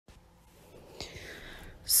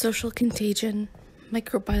Social Contagion,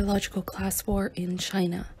 Microbiological Class War in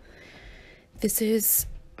China. This is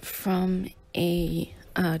from a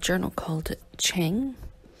journal called Chuang.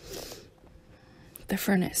 The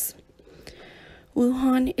furnace.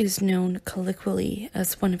 Wuhan is known colloquially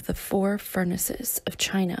as one of the four furnaces of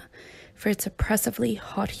China for its oppressively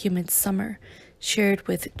hot, humid summer, shared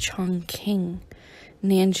with Chongqing,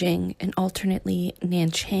 Nanjing, and alternately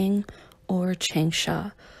Nanchang or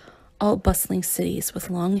Changsha, all bustling cities with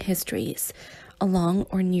long histories along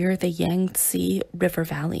or near the Yangtze River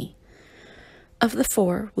Valley. Of the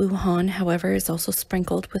four, Wuhan, however, is also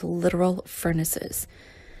sprinkled with literal furnaces.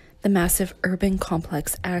 The massive urban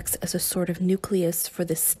complex acts as a sort of nucleus for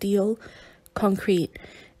the steel, concrete,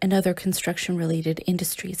 and other construction-related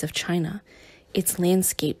industries of China, its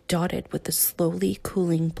landscape dotted with the slowly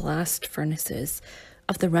cooling blast furnaces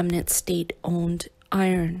of the remnant state-owned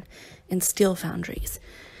iron and steel foundries,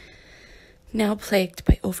 now plagued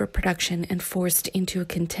by overproduction and forced into a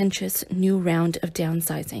contentious new round of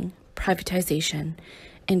downsizing, privatization,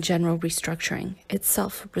 and general restructuring,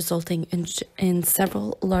 itself resulting in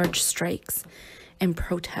several large strikes and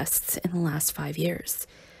protests in the last 5 years.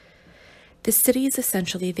 The city is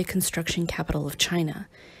essentially the construction capital of China,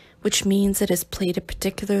 which means it has played a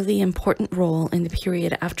particularly important role in the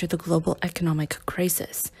period after the global economic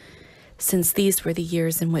crisis, since these were the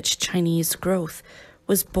years in which Chinese growth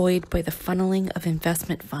was buoyed by the funneling of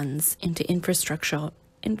investment funds into infrastructure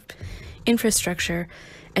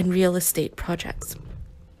and real estate projects.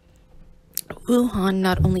 Wuhan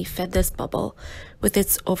not only fed this bubble with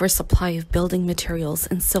its oversupply of building materials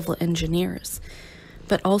and civil engineers,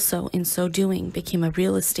 but also in so doing became a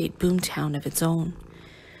real estate boomtown of its own.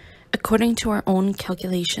 According to our own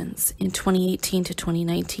calculations, in 2018 to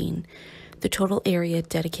 2019, the total area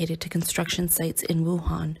dedicated to construction sites in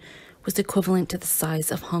Wuhan was equivalent to the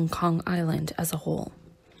size of Hong Kong Island as a whole.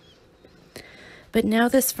 But now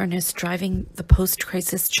this furnace driving the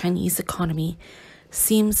post-crisis Chinese economy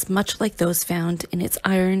seems much like those found in its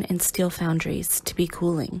iron and steel foundries to be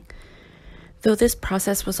cooling. Though this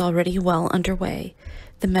process was already well underway,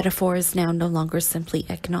 the metaphor is now no longer simply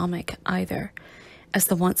economic either, as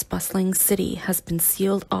the once bustling city has been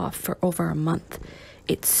sealed off for over a month,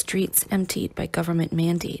 its streets emptied by government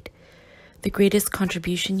mandate. The greatest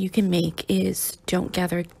contribution you can make is "Don't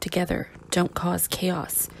gather together, don't cause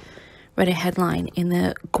chaos," read a headline in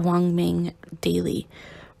the Guangming Daily,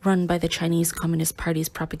 run by the Chinese Communist Party's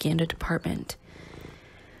propaganda department.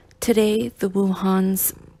 Today, the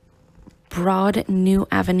Wuhan's broad new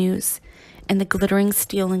avenues and the glittering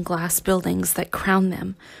steel and glass buildings that crown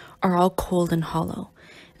them are all cold and hollow,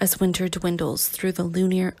 as winter dwindles through the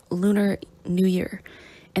lunar New Year,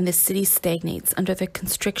 and the city stagnates under the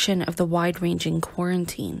constriction of the wide-ranging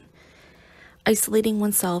quarantine. Isolating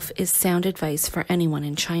oneself is sound advice for anyone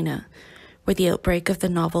in China, where the outbreak of the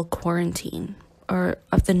novel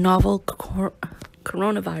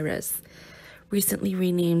coronavirus, recently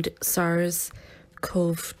renamed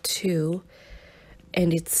SARS-CoV-2,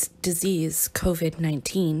 and its disease,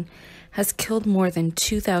 COVID-19, has killed more than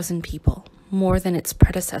 2,000 people, more than its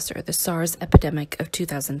predecessor, the SARS epidemic of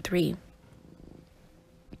 2003.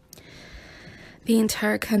 The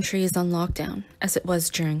entire country is on lockdown, as it was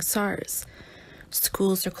during SARS.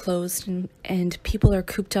 Schools are closed and people are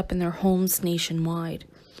cooped up in their homes nationwide.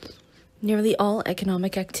 Nearly all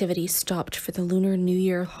economic activity stopped for the Lunar New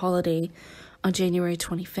Year holiday on January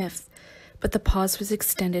 25th, but the pause was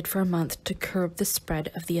extended for a month to curb the spread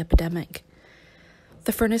of the epidemic.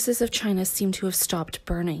 The furnaces of China seem to have stopped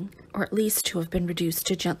burning, or at least to have been reduced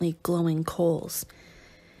to gently glowing coals.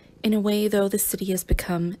 In a way, though, the city has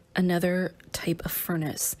become another type of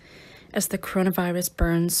furnace, as the coronavirus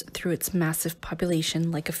burns through its massive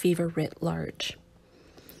population like a fever writ large.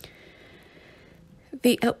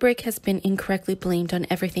 The outbreak has been incorrectly blamed on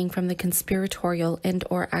everything from the conspiratorial and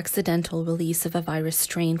or accidental release of a virus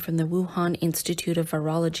strain from the Wuhan Institute of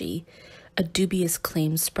Virology, a dubious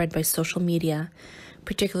claim spread by social media,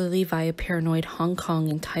 particularly via paranoid Hong Kong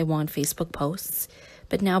and Taiwan Facebook posts,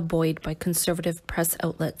 but now buoyed by conservative press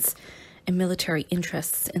outlets and military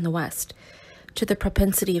interests in the West, to the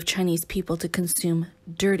propensity of Chinese people to consume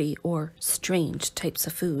dirty or strange types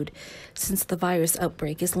of food, since the virus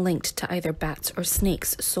outbreak is linked to either bats or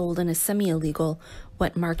snakes sold in a semi-illegal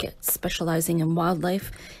wet market specializing in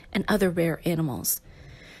wildlife and other rare animals,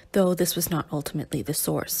 though this was not ultimately the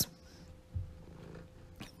source.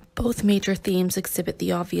 Both major themes exhibit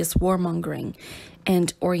the obvious warmongering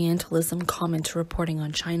and Orientalism common to reporting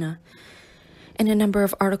on China, and a number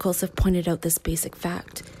of articles have pointed out this basic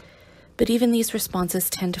fact. But even these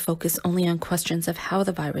responses tend to focus only on questions of how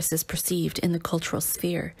the virus is perceived in the cultural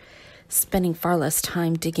sphere, spending far less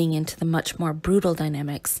time digging into the much more brutal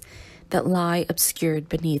dynamics that lie obscured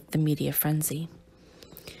beneath the media frenzy.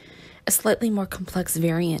 A slightly more complex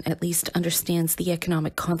variant at least understands the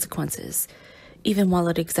economic consequences, even while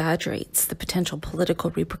it exaggerates the potential political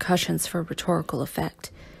repercussions for rhetorical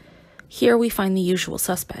effect. Here we find the usual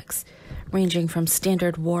suspects, ranging from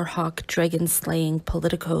standard war hawk, dragon-slaying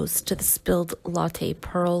politicos to the spilled latte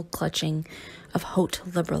pearl-clutching of haute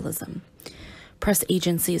liberalism. Press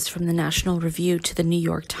agencies from the National Review to the New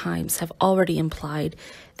York Times have already implied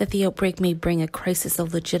that the outbreak may bring a crisis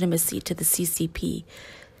of legitimacy to the CCP,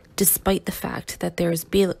 despite the fact that there is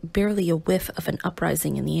barely a whiff of an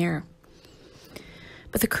uprising in the air.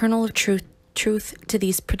 But the kernel of truth to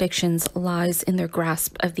these predictions lies in their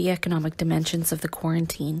grasp of the economic dimensions of the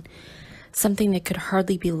quarantine, something that could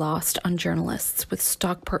hardly be lost on journalists with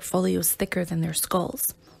stock portfolios thicker than their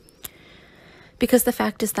skulls. Because the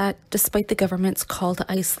fact is that, despite the government's call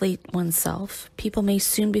to isolate oneself, people may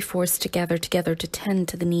soon be forced to gather together to tend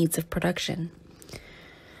to the needs of production.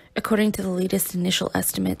 According to the latest initial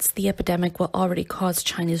estimates, the epidemic will already cause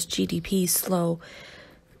China's GDP to slow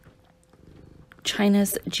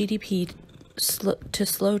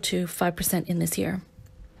to 5% in this year,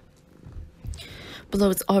 below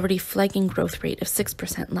its already flagging growth rate of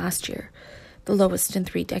 6% last year, the lowest in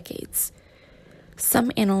 3 decades.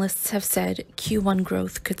 Some analysts have said Q1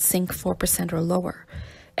 growth could sink 4% or lower,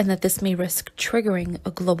 and that this may risk triggering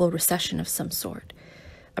a global recession of some sort.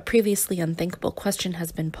 A previously unthinkable question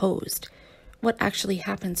has been posed. What actually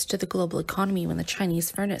happens to the global economy when the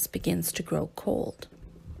Chinese furnace begins to grow cold?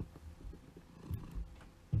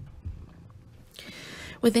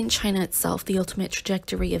 Within China itself, the ultimate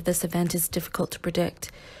trajectory of this event is difficult to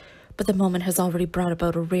predict, but the moment has already brought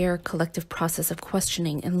about a rare collective process of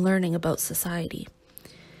questioning and learning about society.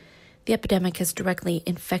 The epidemic has directly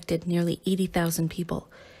infected nearly 80,000 people,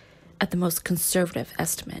 at the most conservative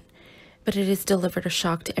estimate, but it has delivered a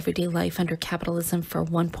shock to everyday life under capitalism for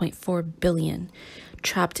 1.4 billion,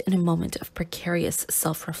 trapped in a moment of precarious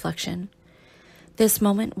self-reflection. This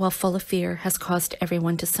moment, while full of fear, has caused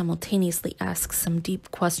everyone to simultaneously ask some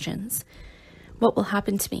deep questions. What will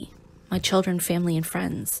happen to me, my children, family, and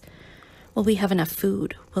friends? Will we have enough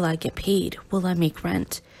food? Will I get paid? Will I make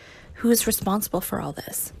rent? Who is responsible for all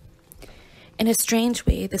this? In a strange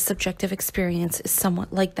way, this subjective experience is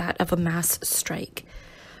somewhat like that of a mass strike,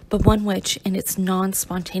 but one which, in its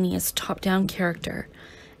non-spontaneous top-down character,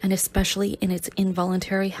 and especially in its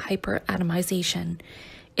involuntary hyper-atomization,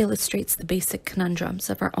 illustrates the basic conundrums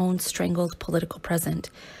of our own strangled political present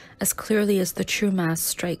as clearly as the true mass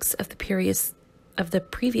strikes of the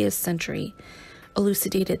previous century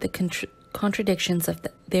elucidated the contradictions of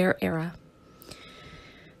their era.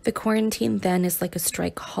 The quarantine then is like a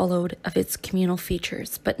strike hollowed of its communal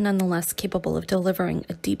features, but nonetheless capable of delivering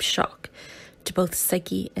a deep shock to both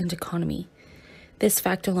psyche and economy. This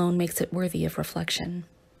fact alone makes it worthy of reflection.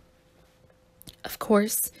 Of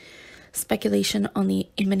course, speculation on the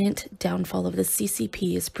imminent downfall of the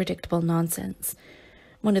CCP is predictable nonsense,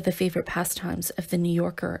 one of the favorite pastimes of The New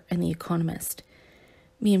Yorker and The Economist.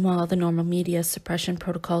 Meanwhile, the normal media suppression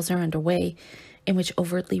protocols are underway, in which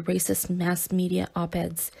overtly racist mass media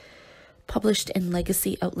op-eds published in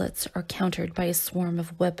legacy outlets are countered by a swarm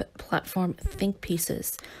of web platform think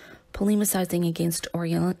pieces, polemicizing against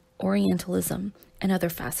Orientalism and other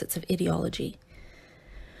facets of ideology.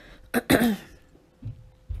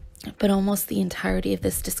 But almost the entirety of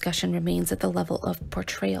this discussion remains at the level of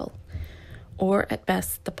portrayal, or at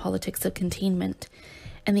best the politics of containment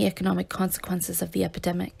and the economic consequences of the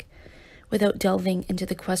epidemic, without delving into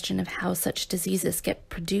the question of how such diseases get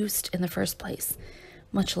produced in the first place,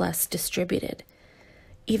 much less distributed.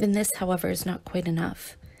 Even this, however, is not quite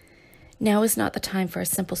enough. Now is not the time for a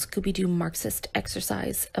simple Scooby-Doo Marxist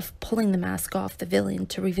exercise of pulling the mask off the villain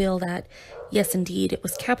to reveal that, yes, indeed, it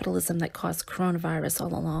was capitalism that caused coronavirus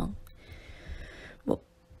all along. Well,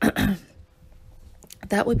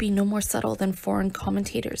 that would be no more subtle than foreign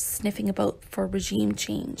commentators sniffing about for regime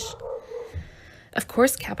change. Of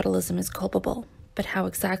course, capitalism is culpable, but how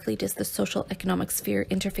exactly does the social economic sphere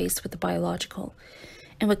interface with the biological,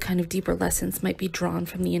 and what kind of deeper lessons might be drawn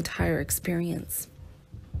from the entire experience?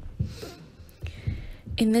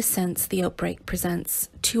 In this sense, the outbreak presents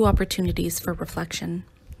 2 opportunities for reflection.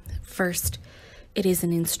 First, it is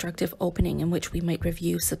an instructive opening in which we might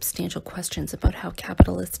review substantial questions about how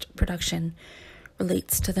capitalist production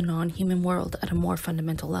relates to the non-human world at a more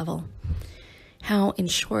fundamental level. How, in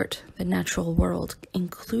short, the natural world,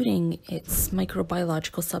 including its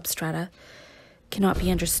microbiological substrata, cannot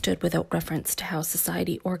be understood without reference to how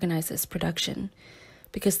society organizes production,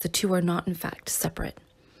 because the two are not, in fact, separate.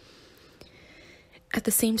 At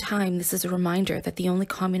the same time, this is a reminder that the only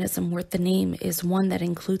communism worth the name is one that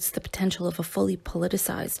includes the potential of a fully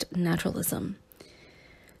politicized naturalism.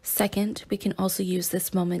 Second, we can also use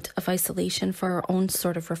this moment of isolation for our own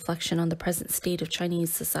sort of reflection on the present state of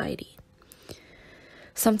Chinese society.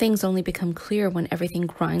 Some things only become clear when everything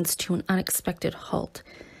grinds to an unexpected halt,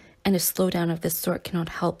 and a slowdown of this sort cannot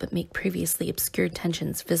help but make previously obscured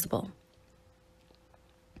tensions visible.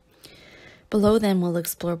 Below then, we'll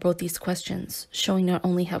explore both these questions, showing not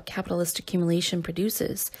only how capitalist accumulation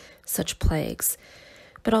produces such plagues,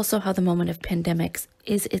 but also how the moment of pandemics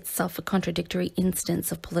is itself a contradictory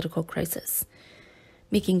instance of political crisis,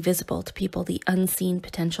 making visible to people the unseen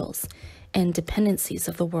potentials and dependencies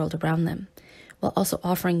of the world around them, while also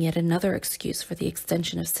offering yet another excuse for the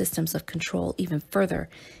extension of systems of control even further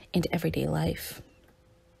into everyday life.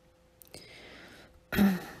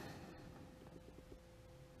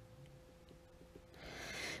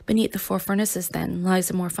 Beneath the four furnaces, then, lies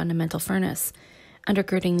a more fundamental furnace,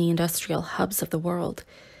 undergirding the industrial hubs of the world,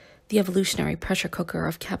 the evolutionary pressure cooker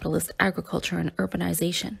of capitalist agriculture and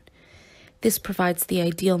urbanization. This provides the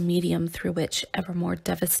ideal medium through which ever more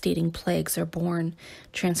devastating plagues are born,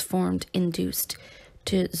 transformed, induced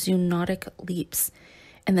to zoonotic leaps,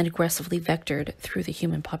 and then aggressively vectored through the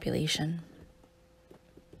human population.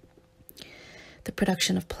 The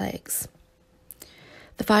production of plagues.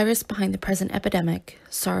 The virus behind the present epidemic,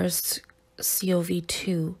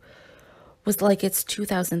 SARS-CoV-2, was like its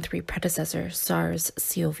 2003 predecessor,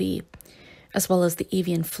 SARS-CoV, as well as the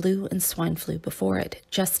avian flu and swine flu before it,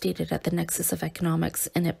 gestated at the nexus of economics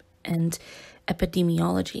and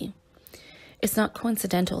epidemiology. It's not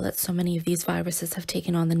coincidental that so many of these viruses have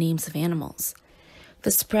taken on the names of animals.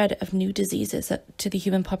 The spread of new diseases to the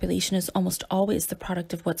human population is almost always the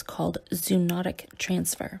product of what's called zoonotic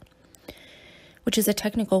transfer, which is a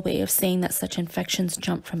technical way of saying that such infections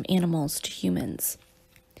jump from animals to humans.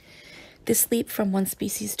 This leap from one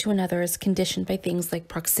species to another is conditioned by things like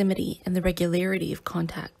proximity and the regularity of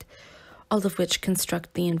contact, all of which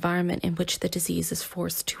construct the environment in which the disease is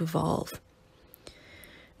forced to evolve.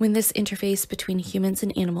 When this interface between humans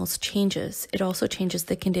and animals changes, it also changes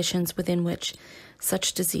the conditions within which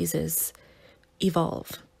such diseases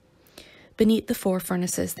evolve. Beneath the four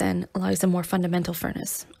furnaces, then, lies a more fundamental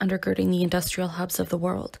furnace, undergirding the industrial hubs of the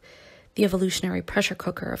world, the evolutionary pressure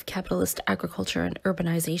cooker of capitalist agriculture and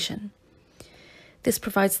urbanization. This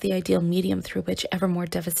provides the ideal medium through which ever more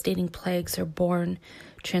devastating plagues are born,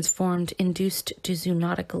 transformed, induced to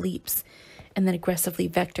zoonotic leaps, and then aggressively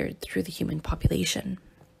vectored through the human population.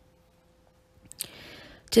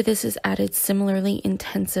 To this is added similarly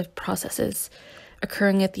intensive processes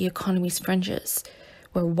occurring at the economy's fringes,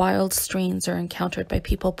 where wild strains are encountered by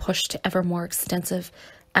people pushed to ever more extensive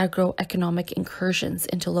agroeconomic incursions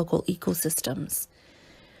into local ecosystems.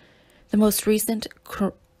 The most recent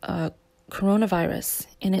coronavirus,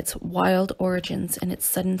 in its wild origins and its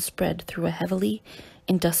sudden spread through a heavily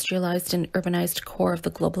industrialized and urbanized core of the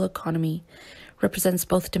global economy, represents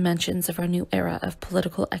both dimensions of our new era of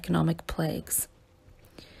political economic plagues.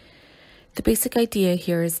 The basic idea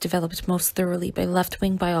here is developed most thoroughly by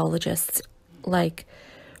left-wing biologists like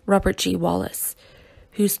Robert G. Wallace,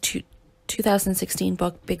 whose 2016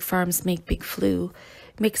 book Big Farms Make Big Flu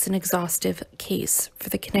makes an exhaustive case for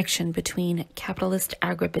the connection between capitalist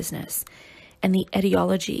agribusiness and the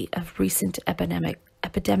etiology of recent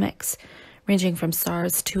epidemics ranging from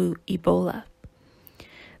SARS to Ebola.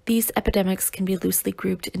 These epidemics can be loosely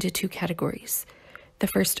grouped into two categories, the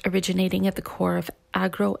first originating at the core of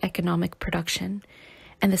agroeconomic production,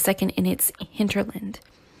 and the second in its hinterland,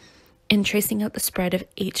 in tracing out the spread of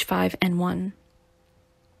H5N1,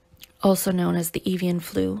 also known as the avian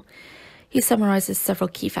flu. He summarizes several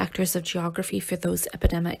key factors of geography for those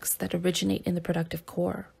epidemics that originate in the productive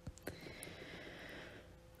core.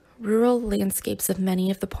 Rural landscapes of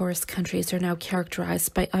many of the poorest countries are now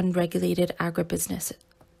characterized by unregulated agribusiness,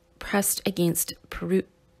 pressed against Peruvian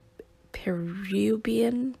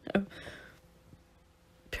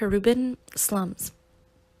slums.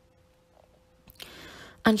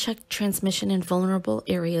 Unchecked transmission in vulnerable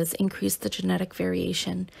areas increase the genetic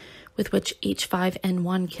variation with which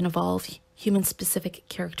H5N1 can evolve human-specific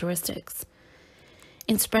characteristics.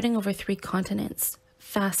 In spreading over 3 continents,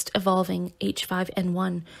 fast-evolving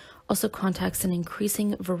H5N1 also contacts an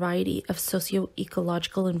increasing variety of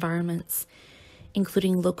socio-ecological environments,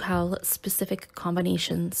 including locale-specific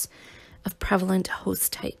combinations of prevalent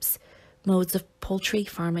host types, modes of poultry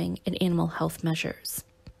farming, and animal health measures.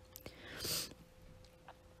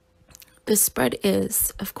 This spread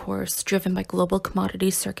is, of course, driven by global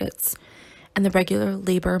commodity circuits and the regular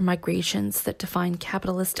labor migrations that define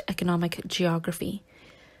capitalist economic geography.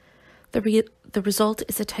 The result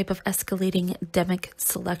is a type of escalating endemic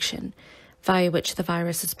selection, via which the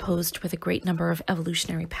virus is posed with a great number of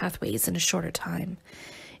evolutionary pathways in a shorter time,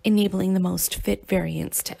 enabling the most fit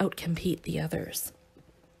variants to outcompete the others.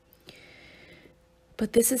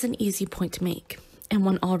 But this is an easy point to make, and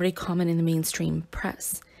one already common in the mainstream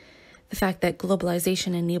press. The fact that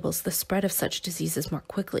globalization enables the spread of such diseases more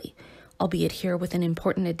quickly, albeit here with an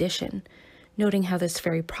important addition, noting how this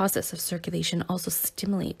very process of circulation also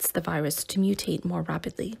stimulates the virus to mutate more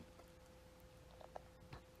rapidly.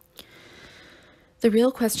 The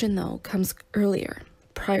real question, though, comes earlier,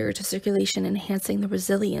 prior to circulation enhancing the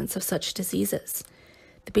resilience of such diseases.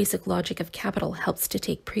 The basic logic of capital helps to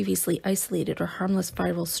take previously isolated or harmless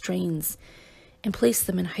viral strains and place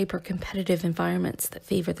them in hyper-competitive environments that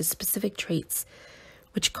favor the specific traits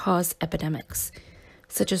which cause epidemics,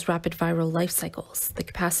 such as rapid viral life cycles, the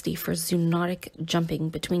capacity for zoonotic jumping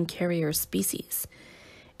between carrier species,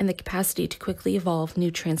 and the capacity to quickly evolve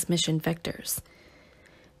new transmission vectors.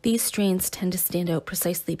 These strains tend to stand out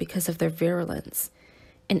precisely because of their virulence.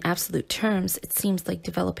 In absolute terms, it seems like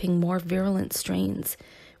developing more virulent strains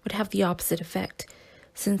would have the opposite effect,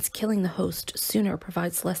 since killing the host sooner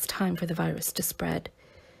provides less time for the virus to spread.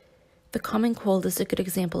 The common cold is a good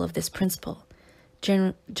example of this principle,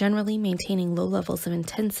 generally maintaining low levels of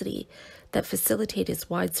intensity that facilitate its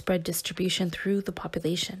widespread distribution through the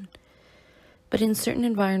population. But in certain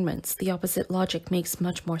environments, the opposite logic makes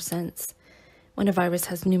much more sense. When a virus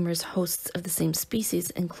has numerous hosts of the same species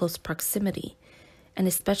in close proximity, and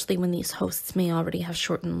especially when these hosts may already have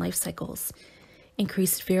shortened life cycles,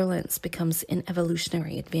 increased virulence becomes an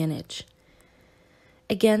evolutionary advantage.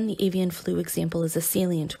 Again, the avian flu example is a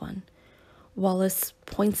salient one. Wallace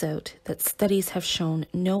points out that studies have shown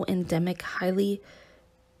no endemic, highly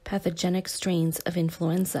pathogenic strains of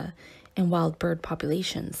influenza in wild bird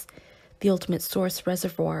populations, the ultimate source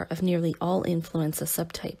reservoir of nearly all influenza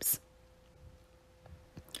subtypes.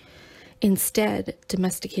 Instead,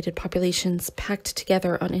 domesticated populations packed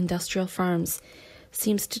together on industrial farms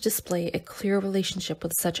seems to display a clear relationship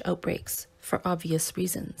with such outbreaks for obvious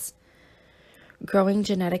reasons. Growing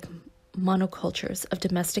genetic monocultures of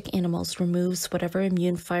domestic animals removes whatever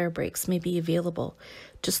immune firebreaks may be available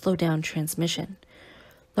to slow down transmission.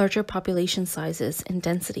 Larger population sizes and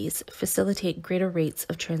densities facilitate greater rates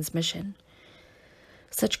of transmission.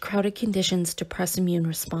 Such crowded conditions depress immune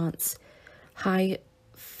response. High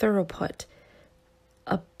throughput,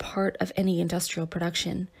 a part of any industrial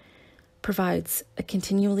production, provides a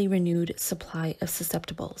continually renewed supply of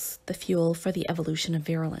susceptibles, the fuel for the evolution of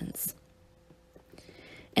virulence.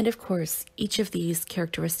 And of course, each of these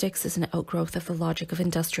characteristics is an outgrowth of the logic of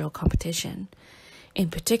industrial competition, in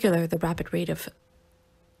particular the rapid rate of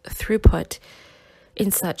throughput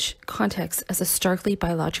in such contexts as a starkly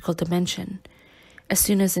biological dimension. As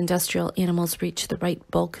soon as industrial animals reach the right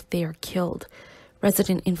bulk, they are killed.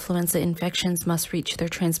 Resident influenza infections must reach their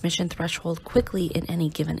transmission threshold quickly in any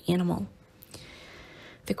given animal.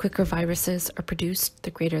 The quicker viruses are produced,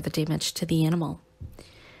 the greater the damage to the animal.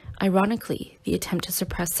 Ironically, the attempt to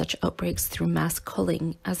suppress such outbreaks through mass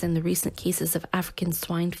culling, as in the recent cases of African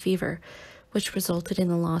swine fever, which resulted in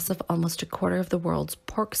the loss of almost a quarter of the world's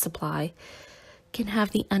pork supply, can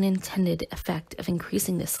have the unintended effect of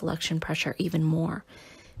increasing the selection pressure even more,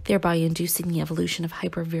 thereby inducing the evolution of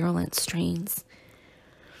hypervirulent strains.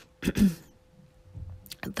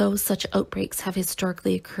 Though such outbreaks have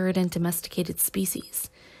historically occurred in domesticated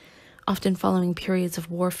species, often following periods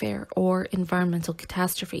of warfare or environmental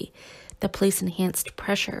catastrophe that place enhanced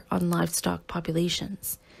pressure on livestock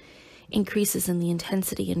populations, increases in the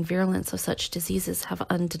intensity and virulence of such diseases have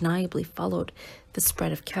undeniably followed the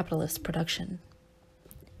spread of capitalist production.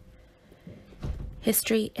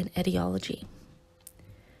 History and etiology.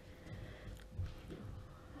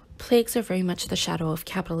 Plagues are very much the shadow of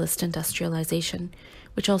capitalist industrialization,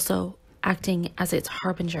 which also acting as its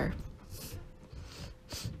harbinger.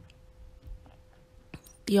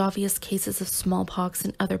 The obvious cases of smallpox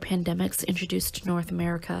and other pandemics introduced to North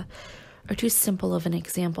America are too simple of an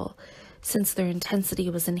example, since their intensity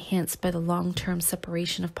was enhanced by the long-term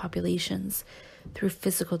separation of populations through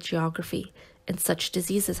physical geography, and such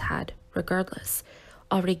diseases had, regardless,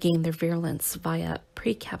 already gained their virulence via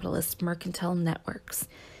pre-capitalist mercantile networks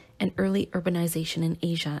and early urbanization in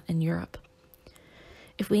Asia and Europe.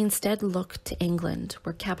 If we instead look to England,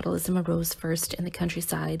 where capitalism arose first in the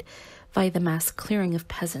countryside via the mass clearing of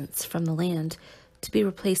peasants from the land to be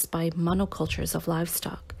replaced by monocultures of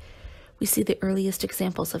livestock, we see the earliest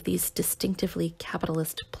examples of these distinctively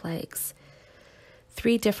capitalist plagues.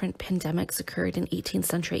 3 different pandemics occurred in 18th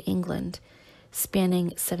century England, spanning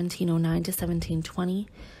 1709 to 1720,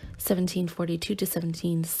 1742 to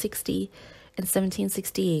 1760, and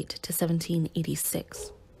 1768 to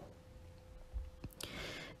 1786.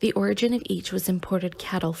 The origin of each was imported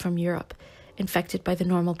cattle from Europe, infected by the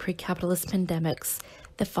normal pre-capitalist pandemics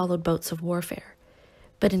that followed bouts of warfare.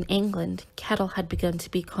 But in England, cattle had begun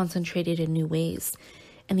to be concentrated in new ways,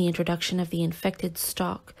 and the introduction of the infected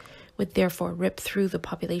stock would therefore rip through the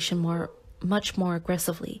population much more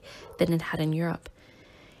aggressively than it had in Europe.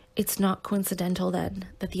 It's not coincidental, then,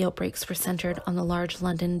 that the outbreaks were centered on the large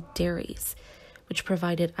London dairies, which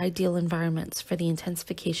provided ideal environments for the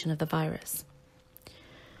intensification of the virus.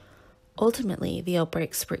 Ultimately, the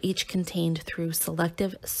outbreaks were each contained through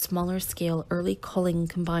selective, smaller-scale early culling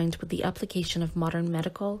combined with the application of modern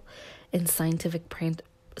medical and scientific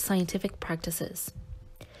practices.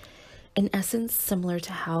 In essence, similar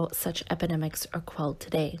to how such epidemics are quelled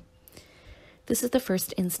today. This is the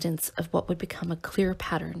first instance of what would become a clear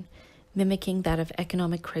pattern, mimicking that of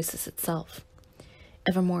economic crisis itself.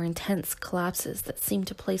 Ever more intense collapses that seem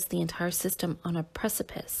to place the entire system on a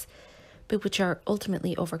precipice, but which are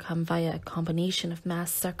ultimately overcome via a combination of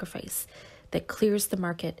mass sacrifice that clears the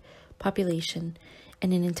market, population,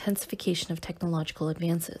 and an intensification of technological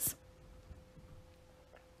advances.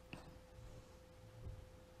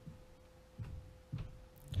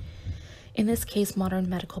 In this case, modern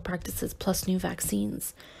medical practices plus new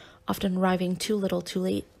vaccines, often arriving too little too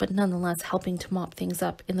late, but nonetheless helping to mop things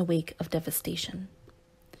up in the wake of devastation.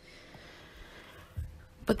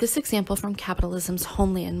 But this example from capitalism's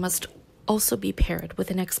homeland must also be paired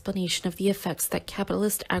with an explanation of the effects that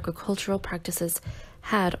capitalist agricultural practices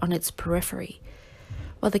had on its periphery.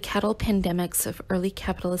 While the cattle pandemics of early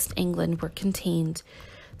capitalist England were contained,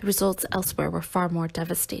 the results elsewhere were far more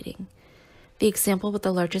devastating. The example with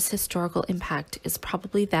the largest historical impact is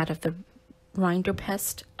probably that of the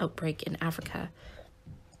rinderpest outbreak in Africa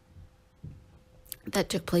that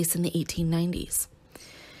took place in the 1890s.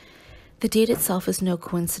 The date itself is no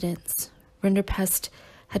coincidence. Rinderpest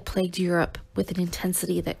had plagued Europe with an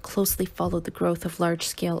intensity that closely followed the growth of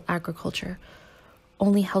large-scale agriculture,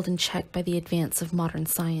 only held in check by the advance of modern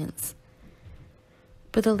science.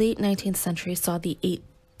 But the late 19th century saw the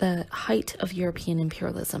height of European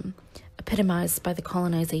imperialism, epitomized by the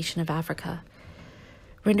colonization of Africa.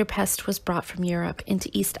 Rinderpest was brought from Europe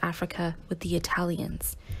into East Africa with the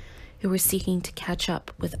Italians, who were seeking to catch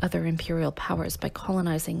up with other imperial powers by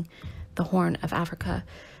colonizing the Horn of Africa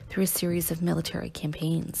through a series of military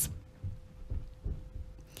campaigns.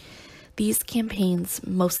 These campaigns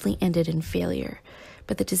mostly ended in failure,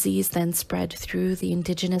 but the disease then spread through the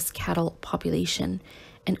indigenous cattle population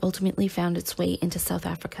and ultimately found its way into South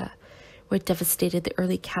Africa, where it devastated the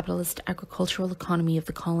early capitalist agricultural economy of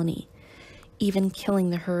the colony, even killing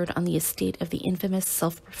the herd on the estate of the infamous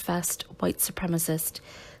self-professed white supremacist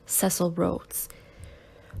Cecil Rhodes.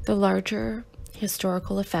 The larger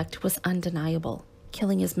historical effect was undeniable,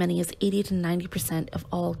 killing as many as 80 to 90% of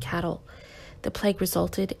all cattle. The plague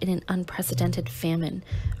resulted in an unprecedented famine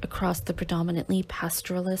across the predominantly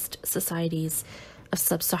pastoralist societies of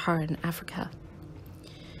sub-Saharan Africa.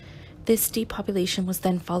 This depopulation was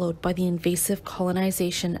then followed by the invasive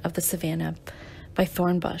colonization of the savanna by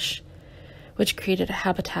thornbush, which created a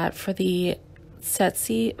habitat for the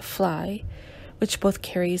tsetse fly, which both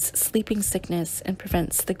carries sleeping sickness and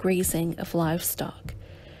prevents the grazing of livestock.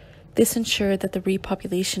 This ensured that the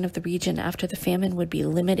repopulation of the region after the famine would be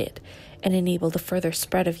limited and enable the further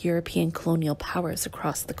spread of European colonial powers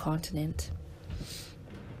across the continent.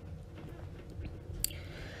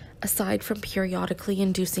 Aside from periodically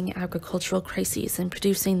inducing agricultural crises and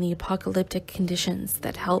producing the apocalyptic conditions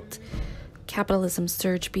that helped capitalism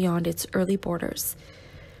surge beyond its early borders,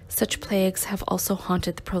 such plagues have also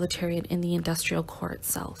haunted the proletariat in the industrial core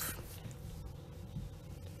itself.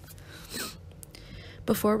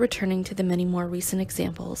 Before returning to the many more recent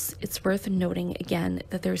examples, it's worth noting again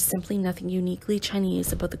that there is simply nothing uniquely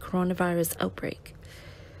Chinese about the coronavirus outbreak.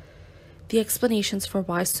 The explanations for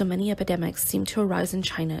why so many epidemics seem to arise in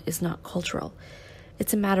China is not cultural.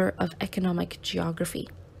 It's a matter of economic geography.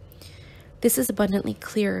 This is abundantly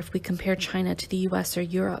clear if we compare China to the US or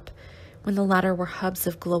Europe, when the latter were hubs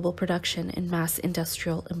of global production and mass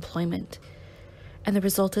industrial employment. And the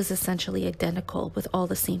result is essentially identical with all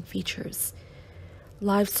the same features.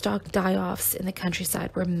 Livestock die-offs in the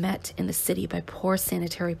countryside were met in the city by poor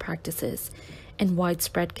sanitary practices and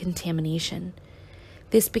widespread contamination.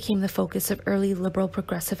 This became the focus of early liberal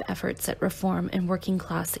progressive efforts at reform in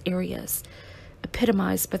working-class areas,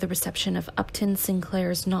 epitomized by the reception of Upton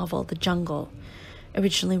Sinclair's novel The Jungle,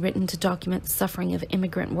 originally written to document the suffering of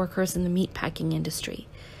immigrant workers in the meatpacking industry,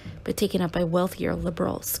 but taken up by wealthier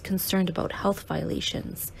liberals concerned about health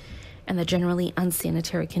violations and the generally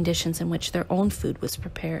unsanitary conditions in which their own food was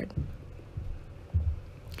prepared.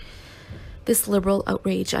 This liberal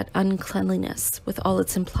outrage at uncleanliness, with all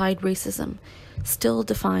its implied racism, still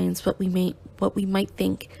defines what we might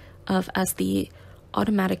think of as the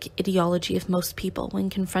automatic ideology of most people when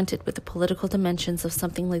confronted with the political dimensions of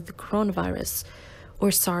something like the coronavirus or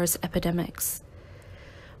SARS epidemics.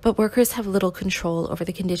 But workers have little control over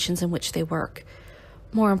the conditions in which they work.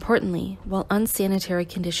 More importantly, while unsanitary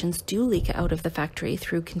conditions do leak out of the factory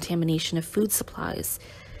through contamination of food supplies,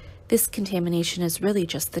 this contamination is really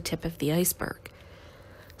just the tip of the iceberg.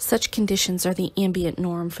 Such conditions are the ambient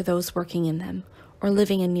norm for those working in them or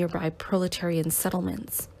living in nearby proletarian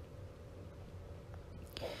settlements.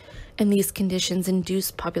 And these conditions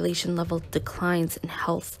induce population-level declines in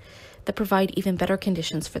health that provide even better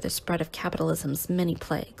conditions for the spread of capitalism's many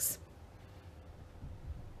plagues.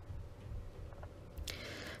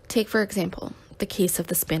 Take, for example, the case of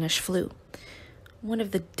the Spanish flu, one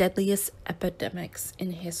of the deadliest epidemics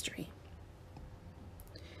in history.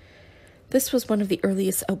 This was one of the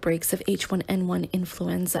earliest outbreaks of H1N1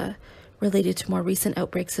 influenza, related to more recent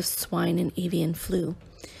outbreaks of swine and avian flu,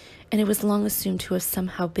 and it was long assumed to have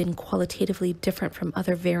somehow been qualitatively different from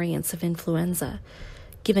other variants of influenza,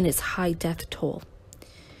 given its high death toll.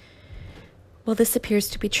 While this appears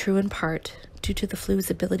to be true in part due to the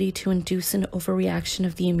flu's ability to induce an overreaction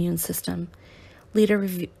of the immune system, later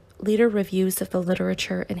reviews of the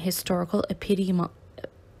literature and historical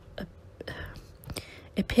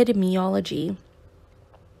epidemiology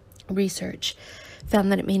research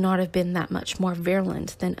found that it may not have been that much more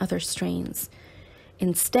virulent than other strains.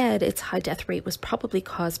 Instead, its high death rate was probably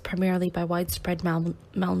caused primarily by widespread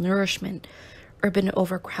malnourishment, urban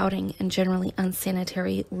overcrowding, and generally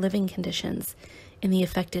unsanitary living conditions in the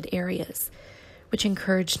affected areas, which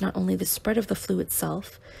encouraged not only the spread of the flu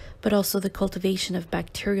itself, but also the cultivation of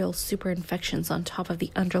bacterial superinfections on top of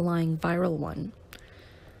the underlying viral one.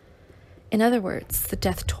 In other words, the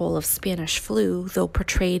death toll of Spanish flu, though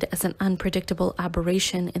portrayed as an unpredictable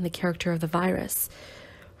aberration in the character of the virus,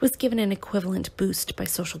 was given an equivalent boost by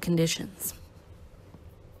social conditions.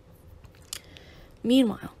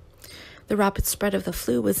 Meanwhile, the rapid spread of the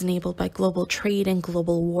flu was enabled by global trade and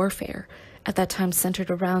global warfare, at that time centered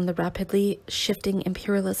around the rapidly shifting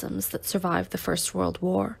imperialisms that survived the First World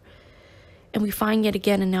War. And we find yet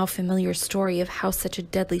again a now familiar story of how such a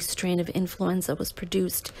deadly strain of influenza was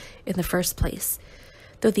produced in the first place.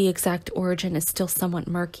 Though the exact origin is still somewhat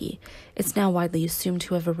murky, it's now widely assumed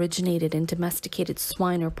to have originated in domesticated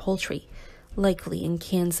swine or poultry, likely in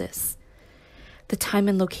Kansas. The time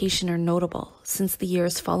and location are notable, since the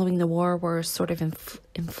years following the war were a sort of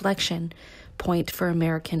inflection point for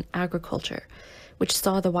American agriculture, which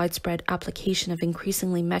saw the widespread application of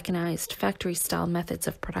increasingly mechanized factory-style methods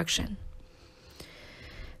of production.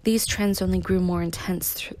 These trends only grew more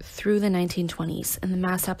intense through the 1920s, and the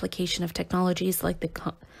mass application of technologies like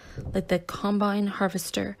the combine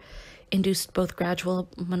harvester induced both gradual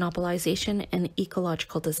monopolization and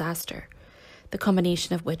ecological disaster, the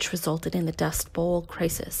combination of which resulted in the Dust Bowl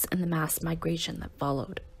crisis and the mass migration that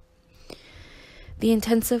followed. The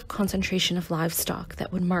intensive concentration of livestock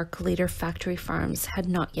that would mark later factory farms had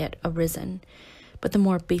not yet arisen, but the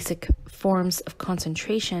more basic forms of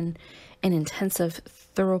concentration and intensive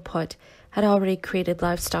throughput had already created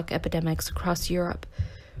livestock epidemics across Europe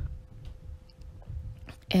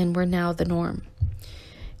and were now the norm.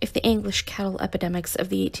 If the English cattle epidemics of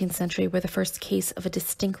the 18th century were the first case of a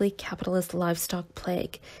distinctly capitalist livestock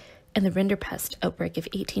plague, and the Rinderpest outbreak of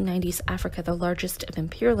 1890s Africa the largest of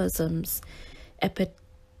imperialism's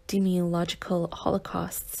epidemiological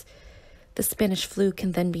holocausts, the Spanish flu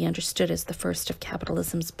can then be understood as the first of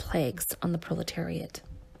capitalism's plagues on the proletariat.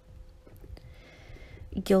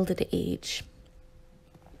 Gilded Age.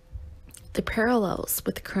 The parallels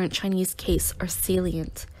with the current Chinese case are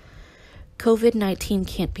salient. COVID-19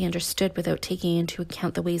 can't be understood without taking into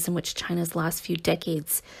account the ways in which China's last few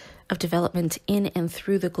decades of development in and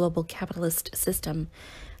through the global capitalist system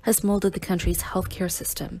has molded the country's healthcare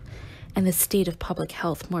system and the state of public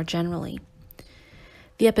health more generally.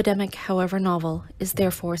 The epidemic, however novel, is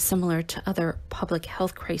therefore similar to other public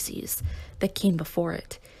health crises that came before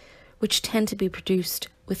it, which tend to be produced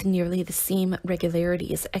with nearly the same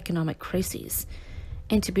regularity as economic crises,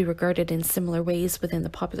 and to be regarded in similar ways within the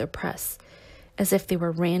popular press, as if they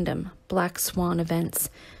were random, black swan events,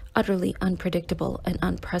 utterly unpredictable and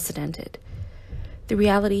unprecedented. The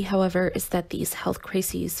reality, however, is that these health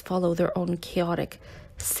crises follow their own chaotic,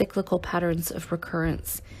 cyclical patterns of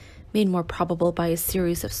recurrence, made more probable by a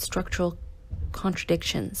series of structural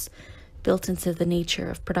contradictions built into the nature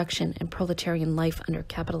of production and proletarian life under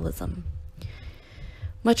capitalism.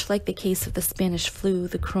 Much like the case of the Spanish flu,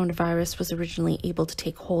 the coronavirus was originally able to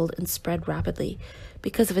take hold and spread rapidly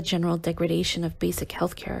because of a general degradation of basic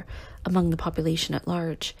healthcare among the population at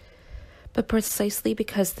large. But precisely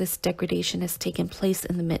because this degradation has taken place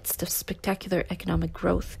in the midst of spectacular economic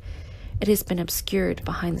growth, it has been obscured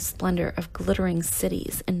behind the splendor of glittering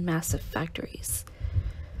cities and massive factories.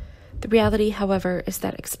 The reality, however, is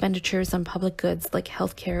that expenditures on public goods like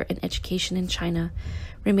healthcare and education in China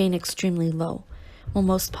remain extremely low, while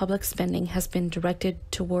most public spending has been directed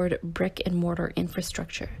toward brick-and-mortar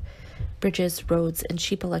infrastructure, bridges, roads, and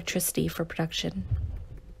cheap electricity for production.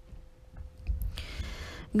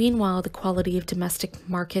 Meanwhile, the quality of domestic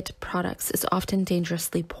market products is often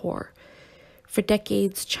dangerously poor. For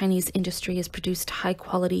decades, Chinese industry has produced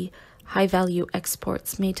high-quality, high-value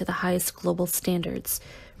exports made to the highest global standards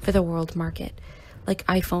for the world market, like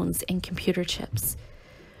iPhones and computer chips.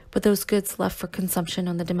 But those goods left for consumption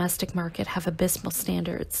on the domestic market have abysmal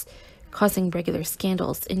standards, causing regular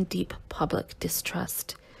scandals and deep public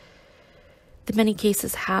distrust. The many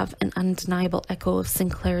cases have an undeniable echo of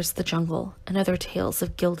Sinclair's The Jungle and other tales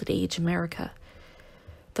of Gilded Age America.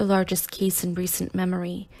 The largest case in recent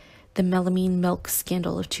memory, the melamine milk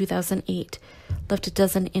scandal of 2008, left a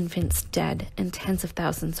dozen infants dead and tens of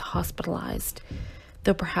thousands hospitalized,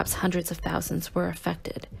 though perhaps hundreds of thousands were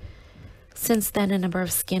affected. Since then, a number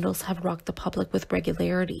of scandals have rocked the public with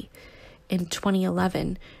regularity. In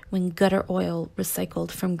 2011, when gutter oil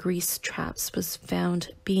recycled from grease traps was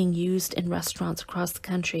found being used in restaurants across the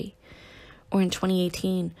country, or in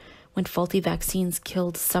 2018, when faulty vaccines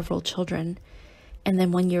killed several children, and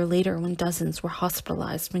then 1 year later when dozens were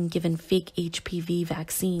hospitalized when given fake HPV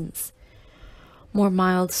vaccines. More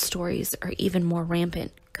mild stories are even more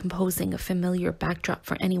rampant, composing a familiar backdrop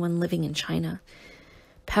for anyone living in China.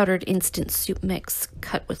 Powdered instant soup mix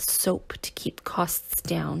cut with soap to keep costs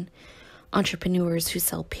down, entrepreneurs who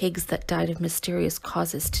sell pigs that died of mysterious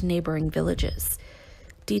causes to neighboring villages,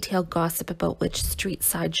 detailed gossip about which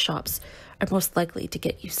street-side shops are most likely to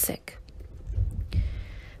get you sick.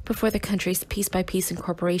 Before the country's piece-by-piece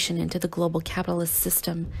incorporation into the global capitalist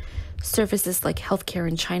system, services like healthcare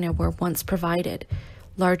in China were once provided,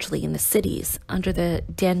 largely in the cities, under the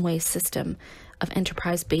Danwei system of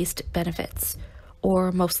enterprise-based benefits,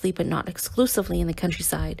 or mostly but not exclusively in the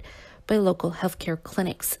countryside, by local healthcare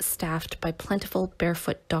clinics staffed by plentiful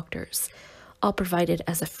barefoot doctors, all provided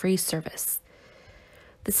as a free service.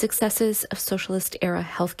 The successes of socialist-era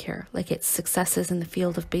healthcare, like its successes in the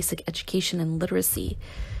field of basic education and literacy,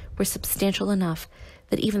 were substantial enough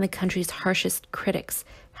that even the country's harshest critics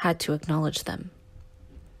had to acknowledge them.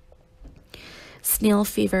 Snail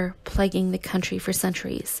fever, plaguing the country for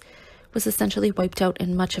centuries, was essentially wiped out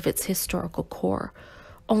in much of its historical core,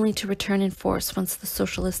 only to return in force once the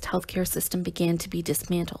socialist healthcare system began to be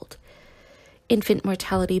dismantled. Infant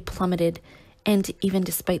mortality plummeted, and even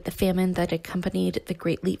despite the famine that accompanied the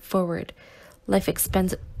Great Leap Forward, life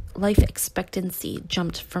expectancy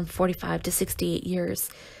jumped from 45 to 68 years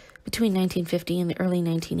between 1950 and the early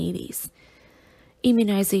 1980s.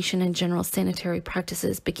 Immunization and general sanitary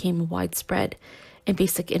practices became widespread, and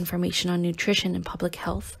basic information on nutrition and public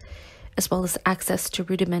health, as well as access to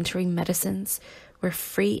rudimentary medicines, were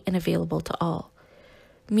free and available to all.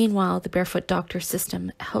 Meanwhile, the barefoot doctor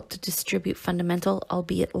system helped to distribute fundamental,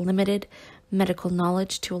 albeit limited, medical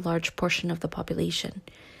knowledge to a large portion of the population,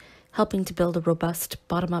 helping to build a robust,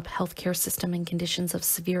 bottom-up healthcare system in conditions of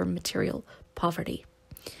severe material poverty.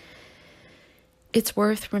 It's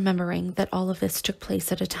worth remembering that all of this took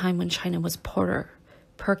place at a time when China was poorer,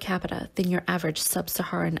 per capita, than your average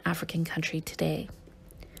sub-Saharan African country today.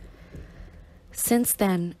 Since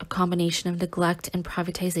then, a combination of neglect and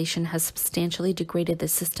privatization has substantially degraded the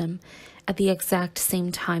system at the exact same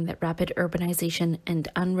time that rapid urbanization and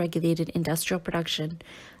unregulated industrial production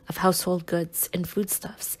of household goods and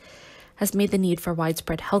foodstuffs has made the need for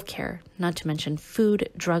widespread healthcare, not to mention food,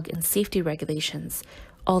 drug, and safety regulations,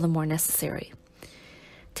 all the more necessary.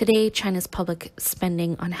 Today, China's public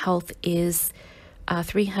spending on health is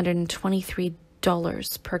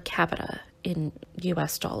 $323 per capita in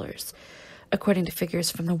US dollars, according to figures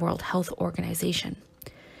from the World Health Organization.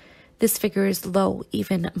 This figure is low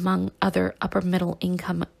even among other upper-middle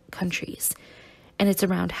income countries, and it's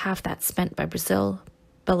around half that spent by Brazil,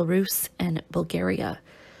 Belarus, and Bulgaria.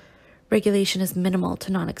 Regulation is minimal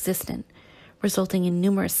to non-existent, resulting in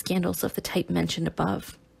numerous scandals of the type mentioned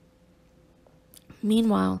above.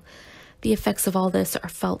 Meanwhile, the effects of all this are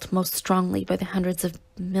felt most strongly by the hundreds of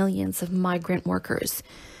millions of migrant workers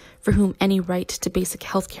for whom any right to basic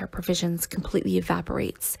healthcare provisions completely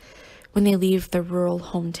evaporates when they leave their rural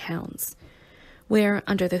hometowns, where,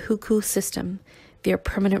 under the hukou system, they are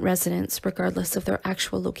permanent residents regardless of their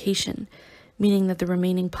actual location, meaning that the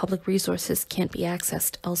remaining public resources can't be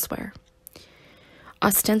accessed elsewhere.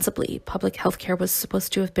 Ostensibly, public healthcare was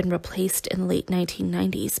supposed to have been replaced in the late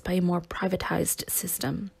 1990s by a more privatized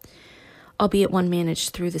system, albeit one managed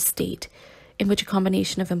through the state, in which a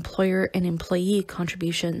combination of employer and employee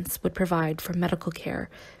contributions would provide for medical care,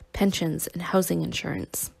 pensions, and housing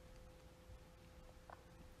insurance.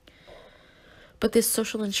 But this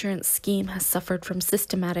social insurance scheme has suffered from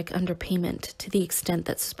systematic underpayment to the extent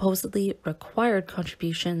that supposedly required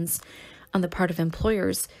contributions on the part of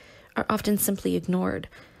employers are often simply ignored,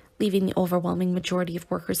 leaving the overwhelming majority of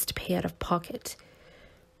workers to pay out of pocket.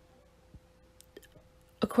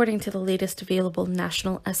 According to the latest available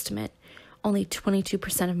national estimate, only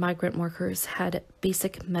 22% of migrant workers had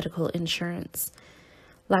basic medical insurance.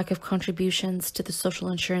 Lack of contributions to the social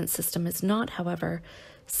insurance system is not, however,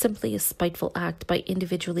 simply a spiteful act by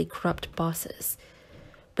individually corrupt bosses,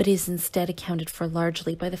 but is instead accounted for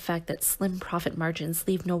largely by the fact that slim profit margins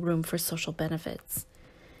leave no room for social benefits.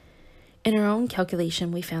 In our own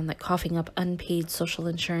calculation, we found that coughing up unpaid social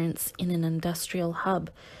insurance in an industrial hub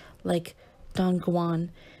like Dongguan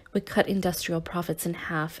would cut industrial profits in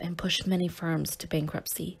half and push many firms to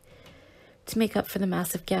bankruptcy. To make up for the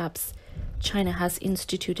massive gaps, China has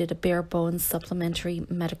instituted a bare-bones supplementary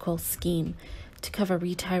medical scheme to cover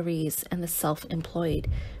retirees and the self-employed,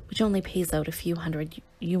 which only pays out a few hundred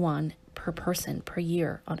yuan per person per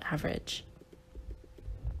year on average.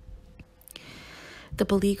 The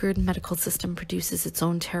beleaguered medical system produces its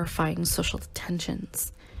own terrifying social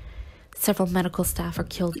tensions. Several medical staff are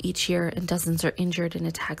killed each year and dozens are injured in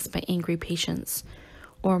attacks by angry patients,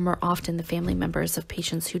 or more often the family members of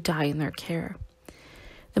patients who die in their care.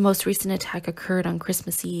 The most recent attack occurred on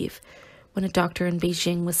Christmas Eve, when a doctor in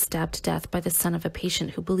Beijing was stabbed to death by the son of a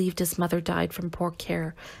patient who believed his mother died from poor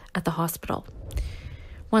care at the hospital.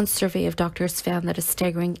 One survey of doctors found that a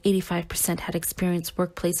staggering 85% had experienced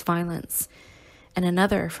workplace violence, and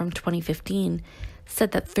another from 2015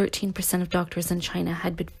 said that 13% of doctors in China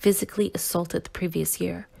had been physically assaulted the previous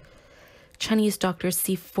year. Chinese doctors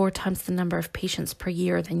see 4 times the number of patients per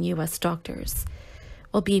year than U.S. doctors,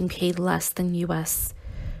 while being paid less than U.S.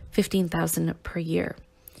 $15,000 per year.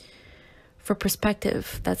 For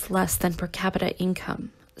perspective, that's less than per capita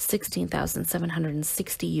income,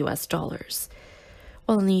 $16,760 US dollars,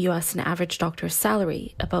 while in the U.S. an average doctor's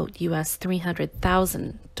salary, about US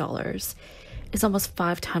 $300,000, is almost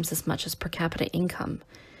 5 times as much as per capita income,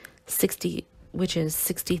 which is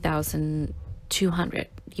 $60,200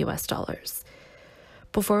 US dollars.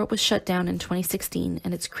 Before it was shut down in 2016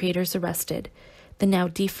 and its creators arrested, the now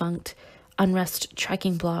defunct unrest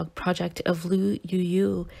tracking blog project of Lu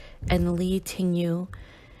Yuyu and Li Tingyu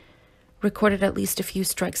recorded at least a few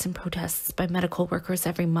strikes and protests by medical workers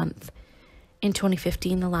every month. In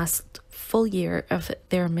 2015, the last full year of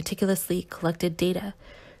their meticulously collected data,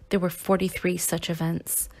 there were 43 such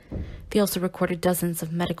events. They also recorded dozens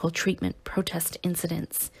of medical treatment protest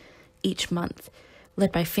incidents each month,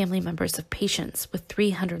 led by family members of patients, with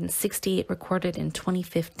 368 recorded in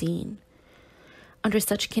 2015. Under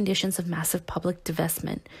such conditions of massive public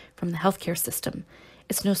divestment from the healthcare system,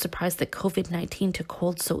 it's no surprise that COVID-19 took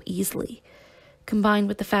hold so easily. Combined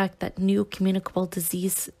with the fact that new communicable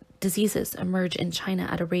diseases emerge in China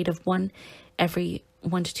at a rate of 1 every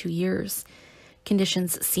 1 to 2 years,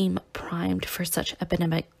 conditions seem primed for such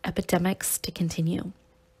epidemics to continue.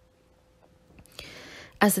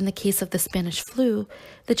 As in the case of the Spanish flu,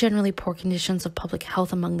 the generally poor conditions of public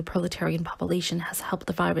health among the proletarian population has helped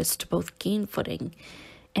the virus to both gain footing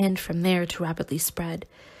and from there to rapidly spread.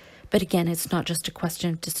 But again, it's not just a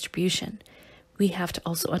question of distribution. We have to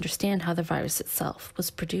also understand how the virus itself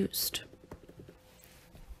was produced.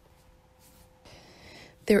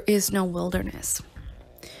 There is no wilderness.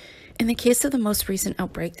 In the case of the most recent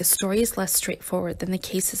outbreak, the story is less straightforward than the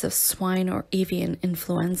cases of swine or avian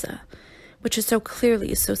influenza, which is so clearly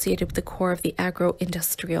associated with the core of the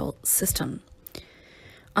agro-industrial system.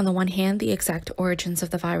 On the one hand, the exact origins of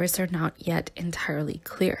the virus are not yet entirely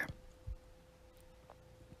clear.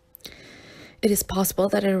 It is possible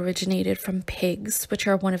that it originated from pigs, which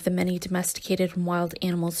are one of the many domesticated and wild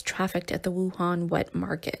animals trafficked at the Wuhan wet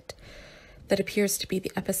market, that appears to be the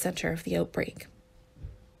epicenter of the outbreak,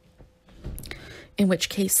 in which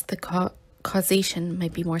case the causation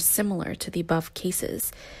might be more similar to the above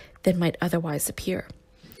cases than might otherwise appear.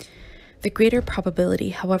 The greater probability,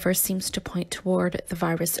 however, seems to point toward the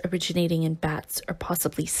virus originating in bats or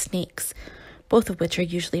possibly snakes, both of which are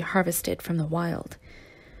usually harvested from the wild.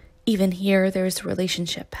 Even here, there is a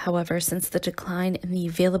relationship, however, since the decline in the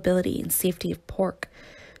availability and safety of pork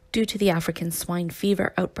due to the African swine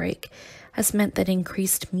fever outbreak has meant that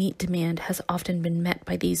increased meat demand has often been met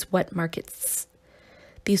by these wet markets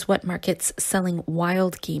selling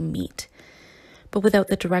wild game meat. But without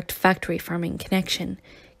the direct factory farming connection,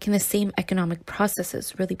 can the same economic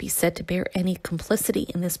processes really be said to bear any complicity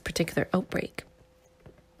in this particular outbreak?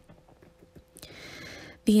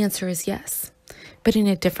 The answer is yes, but in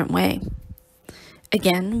a different way.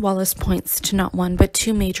 Again, Wallace points to not one but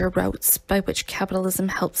two major routes by which capitalism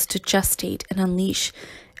helps to gestate and unleash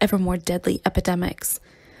ever more deadly epidemics.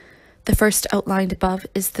 The first outlined above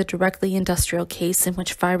is the directly industrial case in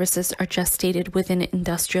which viruses are gestated within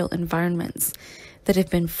industrial environments that have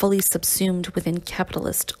been fully subsumed within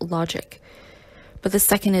capitalist logic. But the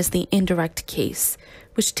second is the indirect case,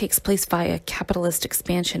 which takes place via capitalist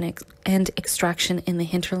expansion and extraction in the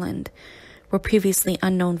hinterland, where previously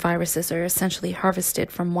unknown viruses are essentially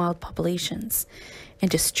harvested from wild populations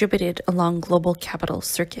and distributed along global capital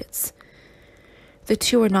circuits. The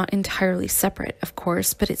two are not entirely separate, of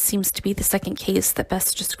course, but it seems to be the second case that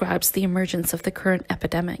best describes the emergence of the current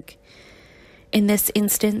epidemic. In this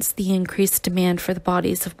instance, the increased demand for the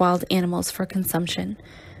bodies of wild animals for consumption,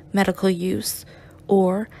 medical use,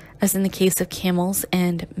 or, as in the case of camels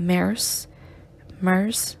and MERS,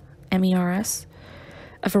 MERS,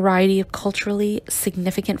 a variety of culturally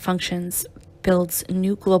significant functions builds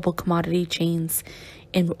new global commodity chains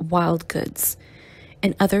in wild goods,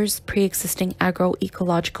 and others pre-existing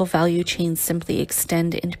agroecological value chains simply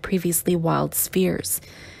extend into previously wild spheres,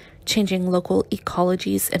 changing local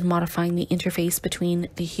ecologies and modifying the interface between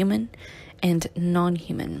the human and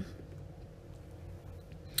non-human.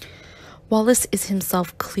 Wallace is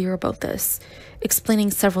himself clear about this,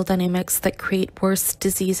 explaining several dynamics that create worse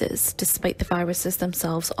diseases despite the viruses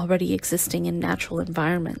themselves already existing in natural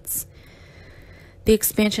environments. The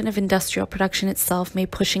expansion of industrial production itself may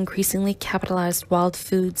push increasingly capitalized wild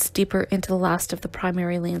foods deeper into the last of the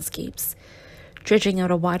primary landscapes, dredging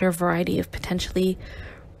out a wider variety of potentially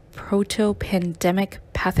proto-pandemic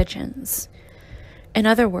pathogens. In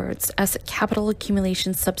other words, as capital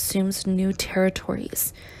accumulation subsumes new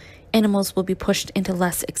territories, animals will be pushed into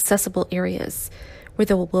less accessible areas where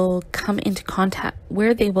they will come into contact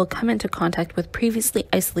with previously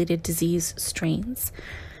isolated disease strains,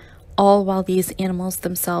 all while these animals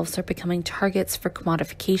themselves are becoming targets for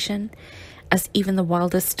commodification, as even the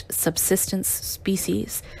wildest subsistence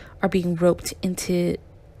species are being roped into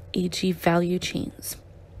AG value chains.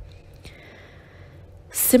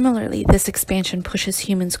 Similarly, this expansion pushes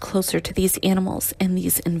humans closer to these animals and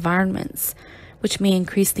these environments, which may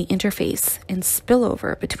increase the interface and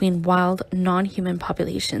spillover between wild, non-human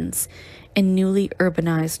populations and newly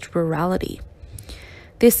urbanized rurality.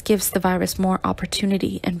 This gives the virus more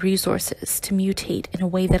opportunity and resources to mutate in a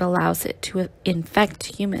way that allows it to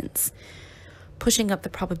infect humans, pushing up the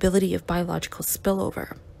probability of biological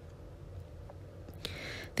spillover.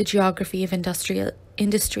 The geography of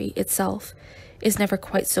industry itself is never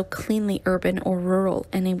quite so cleanly urban or rural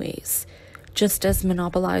anyways, just as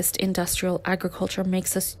monopolized industrial agriculture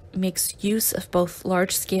makes use of both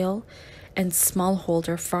large-scale and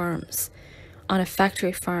smallholder farms. On a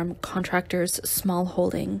factory farm, contractors'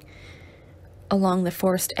 smallholding along the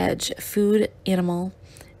forest edge, food animal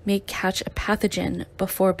may catch a pathogen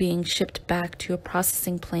before being shipped back to a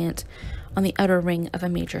processing plant on the outer ring of a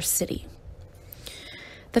major city.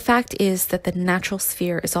 The fact is that the natural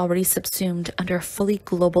sphere is already subsumed under a fully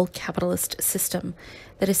global capitalist system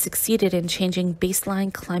that has succeeded in changing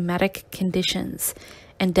baseline climatic conditions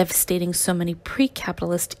and devastating so many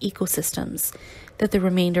pre-capitalist ecosystems that the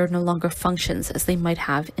remainder no longer functions as they might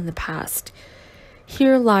have in the past.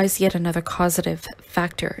 Here lies yet another causative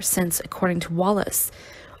factor, since, according to Wallace,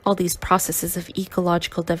 all these processes of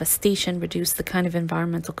ecological devastation reduce the kind of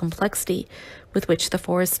environmental complexity with which the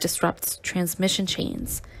forest disrupts transmission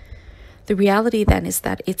chains. The reality then is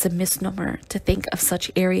that it's a misnomer to think of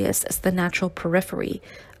such areas as the natural periphery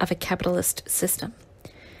of a capitalist system.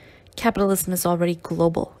 Capitalism is already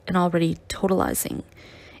global and already totalizing.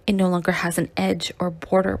 It no longer has an edge or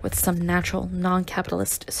border with some natural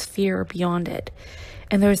non-capitalist sphere beyond it,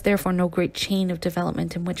 and there is therefore no great chain of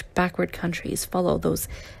development in which backward countries follow those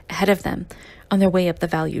ahead of them on their way up the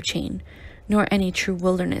value chain, nor any true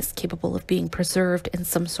wilderness capable of being preserved in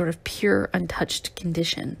some sort of pure, untouched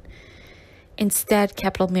condition. Instead,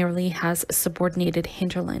 capital merely has a subordinated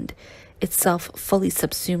hinterland, itself fully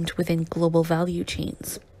subsumed within global value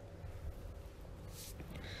chains.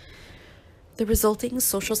 The resulting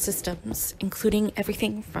social systems, including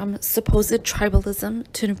everything from supposed tribalism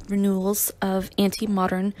to renewals of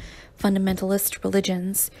anti-modern fundamentalist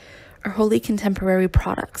religions, are wholly contemporary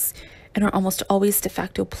products and are almost always de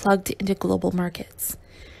facto plugged into global markets,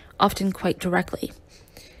 often quite directly.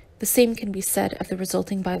 The same can be said of the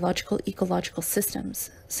resulting biological ecological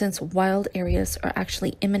systems, since wild areas are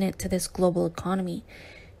actually immanent to this global economy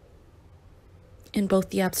in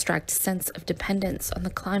both the abstract sense of dependence on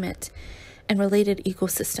the climate and related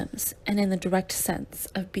ecosystems, and in the direct sense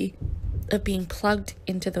of being plugged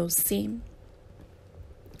into those same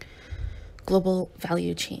global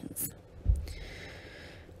value chains.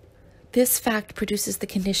 This fact produces the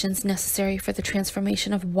conditions necessary for the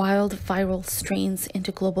transformation of wild viral strains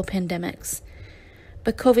into global pandemics.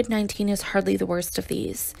 But COVID-19 is hardly the worst of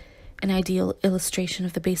these. An ideal illustration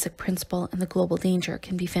of the basic principle and the global danger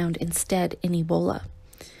can be found instead in Ebola.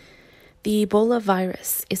 The Ebola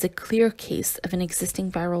virus is a clear case of an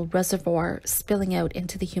existing viral reservoir spilling out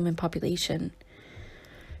into the human population.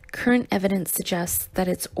 Current evidence suggests that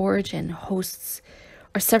its origin hosts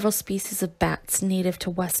are several species of bats native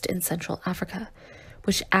to West and Central Africa,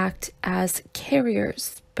 which act as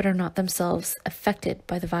carriers but are not themselves affected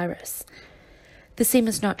by the virus. The same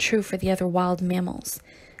is not true for the other wild mammals,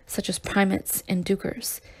 such as primates and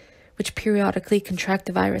duikers, which periodically contract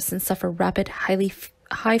the virus and suffer rapid,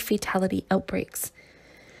 high fatality outbreaks.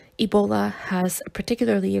 Ebola has a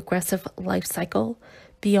particularly aggressive life cycle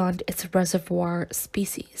beyond its reservoir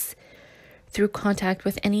species. Through contact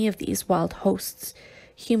with any of these wild hosts,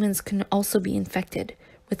 humans can also be infected,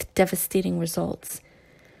 with devastating results.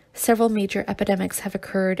 Several major epidemics have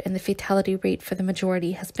occurred, and the fatality rate for the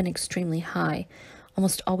majority has been extremely high,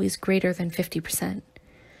 almost always greater than 50%.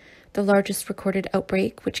 The largest recorded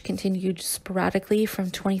outbreak, which continued sporadically from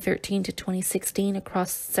 2013 to 2016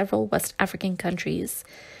 across several West African countries,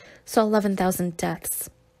 saw 11,000 deaths.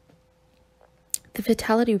 The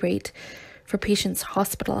fatality rate for patients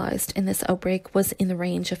hospitalized in this outbreak was in the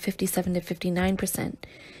range of 57 to 59%,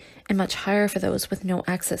 and much higher for those with no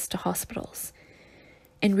access to hospitals.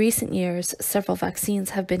 In recent years, several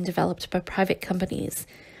vaccines have been developed by private companies,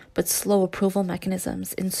 but slow approval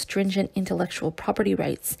mechanisms and stringent intellectual property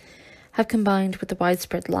rights have combined with the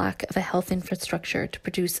widespread lack of a health infrastructure to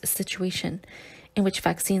produce a situation in which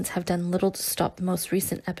vaccines have done little to stop the most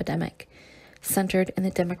recent epidemic, centered in the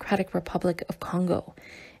Democratic Republic of Congo,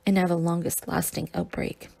 and now the longest-lasting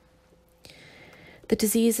outbreak. The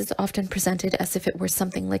disease is often presented as if it were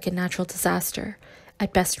something like a natural disaster,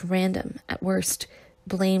 at best random, at worst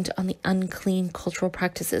blamed on the unclean cultural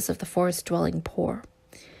practices of the forest-dwelling poor.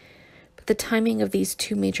 But the timing of these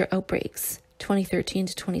two major outbreaks, 2013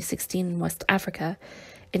 to 2016 in West Africa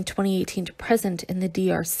and 2018 to present in the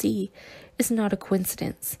DRC, is not a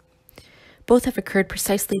coincidence. Both have occurred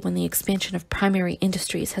precisely when the expansion of primary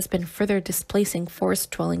industries has been further displacing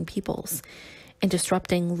forest-dwelling peoples and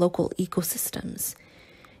disrupting local ecosystems.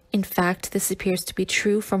 In fact, this appears to be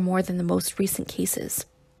true for more than the most recent cases.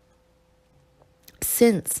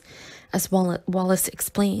 Since, as Wallace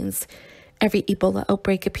explains, every Ebola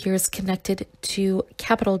outbreak appears connected to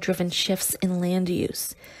capital-driven shifts in land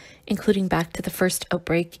use, including back to the first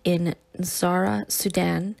outbreak in Zara,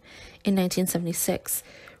 Sudan, in 1976,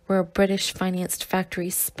 where a British-financed factory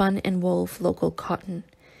spun and wove local cotton.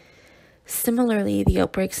 Similarly, the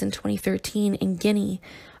outbreaks in 2013 in Guinea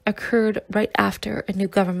occurred right after a new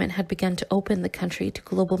government had begun to open the country to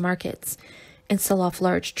global markets and sell off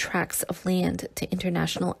large tracts of land to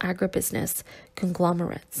international agribusiness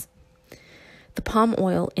conglomerates. The palm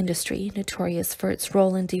oil industry, notorious for its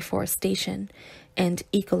role in deforestation and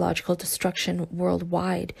ecological destruction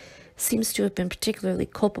worldwide, seems to have been particularly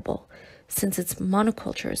culpable, since its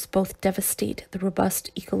monocultures both devastate the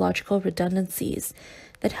robust ecological redundancies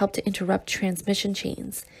that help to interrupt transmission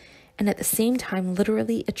chains, and at the same time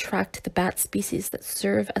literally attract the bat species that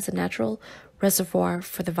serve as a natural reservoir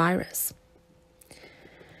for the virus.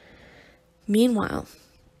 Meanwhile,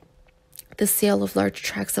 the sale of large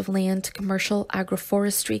tracts of land to commercial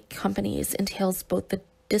agroforestry companies entails both the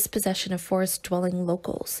dispossession of forest-dwelling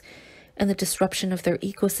locals and the disruption of their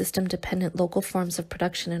ecosystem-dependent local forms of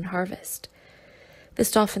production and harvest.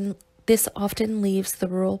 This often leaves the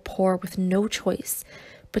rural poor with no choice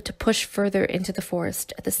but to push further into the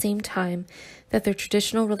forest at the same time that their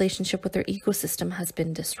traditional relationship with their ecosystem has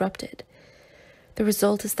been disrupted. The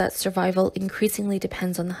result is that survival increasingly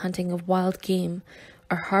depends on the hunting of wild game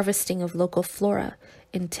or harvesting of local flora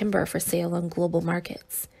and timber for sale on global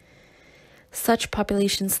markets. Such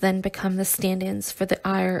populations then become the stand-ins for the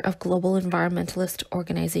ire of global environmentalist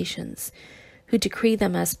organizations, who decree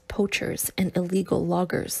them as poachers and illegal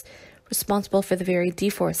loggers, responsible for the very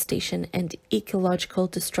deforestation and ecological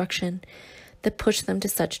destruction that pushed them to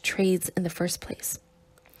such trades in the first place.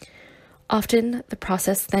 Often, the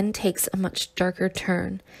process then takes a much darker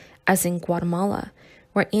turn, as in Guatemala,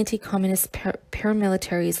 where anti-communist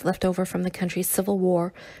paramilitaries left over from the country's civil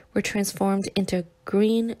war were transformed into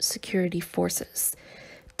green security forces,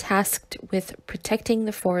 tasked with protecting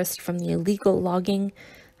the forest from the illegal logging,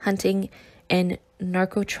 hunting, and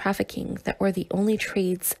narco-trafficking that were the only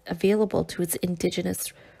trades available to its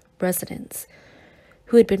indigenous residents,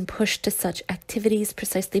 who had been pushed to such activities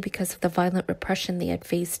precisely because of the violent repression they had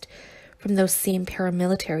faced from those same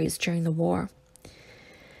paramilitaries during the war.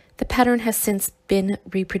 The pattern has since been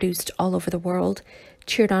reproduced all over the world,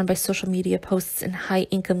 cheered on by social media posts in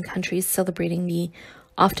high-income countries celebrating the,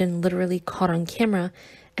 often literally caught on camera,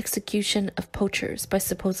 execution of poachers by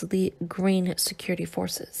supposedly green security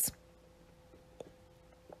forces.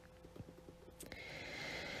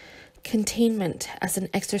 Containment as an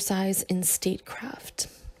exercise in statecraft.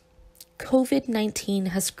 COVID-19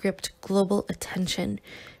 has gripped global attention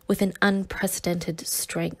with an unprecedented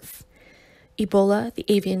strength. Ebola, the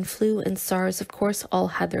avian flu, and SARS, of course, all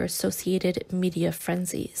had their associated media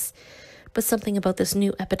frenzies. But something about this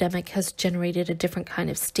new epidemic has generated a different kind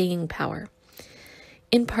of staying power.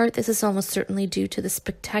 In part, this is almost certainly due to the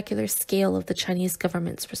spectacular scale of the Chinese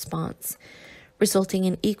government's response, resulting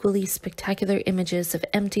in equally spectacular images of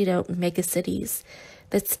emptied-out megacities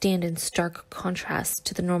that stand in stark contrast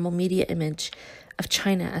to the normal media image of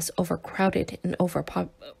China as overcrowded and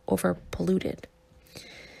overpolluted.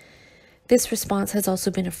 This response has also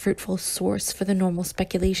been a fruitful source for the normal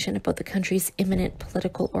speculation about the country's imminent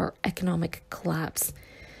political or economic collapse,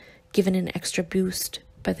 given an extra boost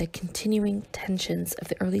by the continuing tensions of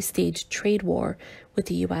the early-stage trade war with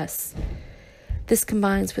the U.S. This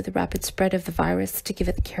combines with the rapid spread of the virus to give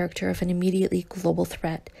it the character of an immediately global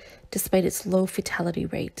threat, despite its low fatality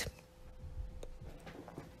rate.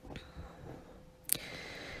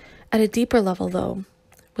 At a deeper level, though,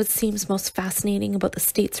 what seems most fascinating about the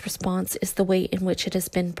state's response is the way in which it has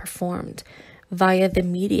been performed, via the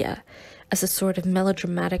media, as a sort of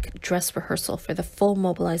melodramatic dress rehearsal for the full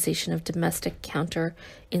mobilization of domestic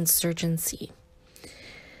counter-insurgency.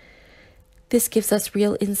 This gives us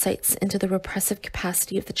real insights into the repressive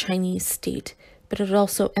capacity of the Chinese state, but it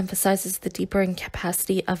also emphasizes the deeper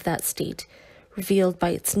incapacity of that state, revealed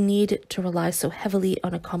by its need to rely so heavily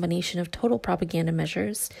on a combination of total propaganda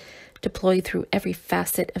measures deployed through every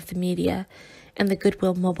facet of the media and the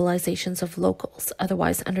goodwill mobilizations of locals,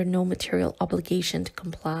 otherwise under no material obligation to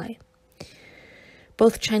comply.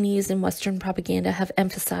 Both Chinese and Western propaganda have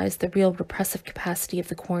emphasized the real repressive capacity of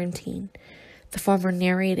the quarantine, the former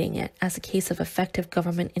narrating it as a case of effective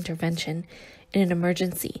government intervention in an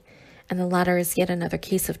emergency, and the latter is yet another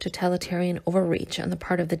case of totalitarian overreach on the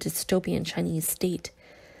part of the dystopian Chinese state.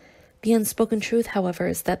 The unspoken truth, however,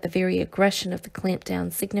 is that the very aggression of the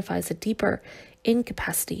clampdown signifies a deeper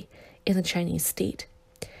incapacity in the Chinese state,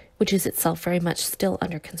 which is itself very much still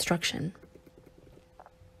under construction.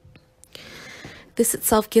 This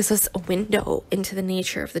itself gives us a window into the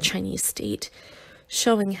nature of the Chinese state,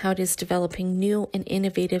 showing how it is developing new and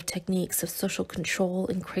innovative techniques of social control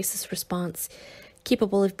and crisis response,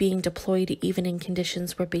 capable of being deployed even in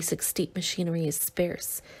conditions where basic state machinery is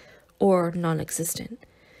sparse or non-existent.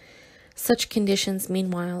 Such conditions,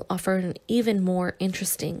 meanwhile, offer an even more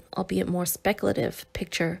interesting, albeit more speculative,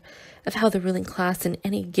 picture of how the ruling class in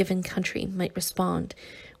any given country might respond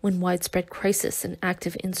when widespread crisis and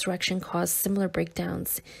active insurrection cause similar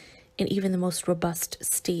breakdowns in even the most robust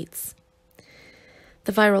states.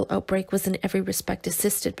 The viral outbreak was in every respect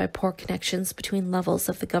assisted by poor connections between levels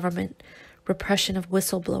of the government, repression of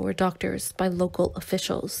whistleblower doctors by local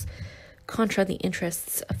officials, contra the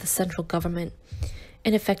interests of the central government,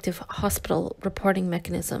 ineffective hospital reporting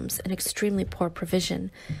mechanisms, and extremely poor provision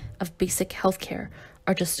of basic health care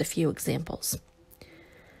are just a few examples.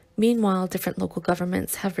 Meanwhile, different local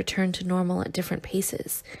governments have returned to normal at different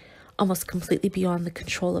paces, almost completely beyond the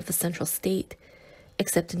control of the central state,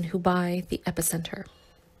 except in Hubei, the epicenter.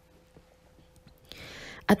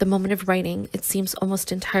 At the moment of writing, it seems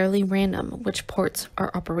almost entirely random which ports are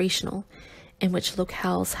operational and which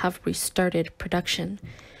locales have restarted production,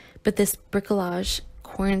 but this bricolage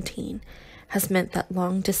quarantine has meant that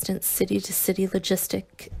long-distance city-to-city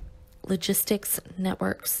logistics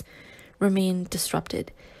networks remain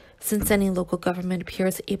disrupted, since any local government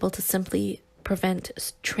appears able to simply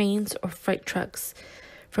prevent trains or freight trucks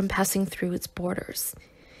from passing through its borders.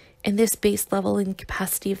 And this base level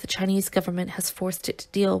incapacity of the Chinese government has forced it to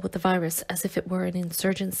deal with the virus as if it were an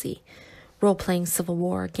insurgency, role-playing civil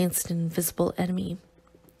war against an invisible enemy.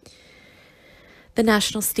 The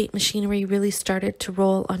national state machinery really started to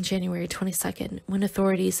roll on January 22nd when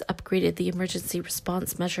authorities upgraded the emergency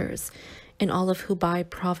response measures in all of Hubei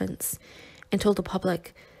province and told the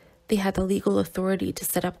public they had the legal authority to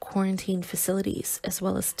set up quarantine facilities as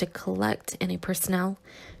well as to collect any personnel,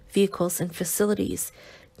 vehicles, and facilities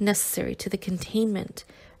necessary to the containment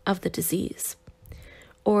of the disease,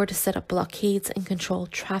 or to set up blockades and control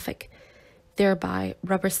traffic, thereby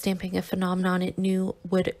rubber stamping a phenomenon it knew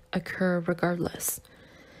would occur regardless.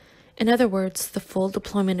 In other words, the full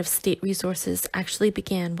deployment of state resources actually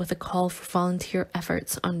began with a call for volunteer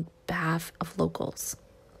efforts on behalf of locals.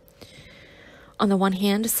 On the one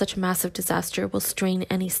hand, such a massive disaster will strain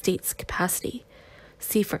any state's capacity.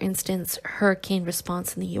 See, for instance, hurricane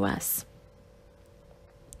response in the U.S.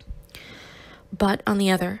 But on the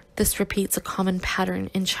other, this repeats a common pattern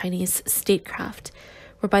in Chinese statecraft,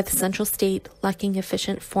 whereby the central state, lacking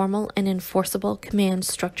efficient formal and enforceable command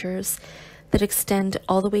structures that extend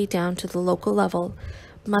all the way down to the local level,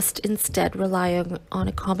 must instead rely on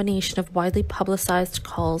a combination of widely publicized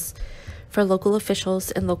calls for local officials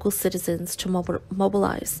and local citizens to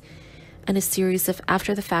mobilize, and a series of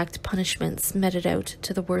after-the-fact punishments meted out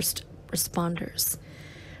to the worst responders,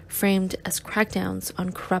 framed as crackdowns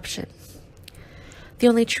on corruption. The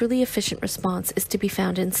only truly efficient response is to be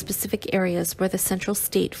found in specific areas where the central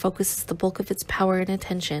state focuses the bulk of its power and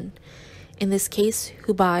attention, in this case,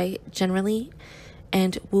 Hubei generally,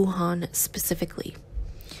 and Wuhan specifically.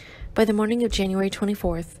 By the morning of January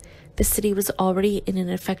 24th, the city was already in an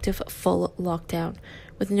effective full lockdown,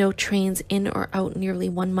 with no trains in or out nearly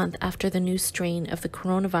 1 month after the new strain of the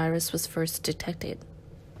coronavirus was first detected.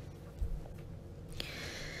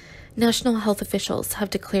 National health officials have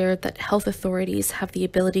declared that health authorities have the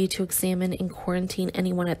ability to examine and quarantine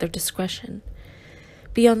anyone at their discretion.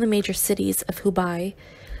 Beyond the major cities of Hubei,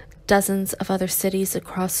 dozens of other cities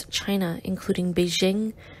across China, including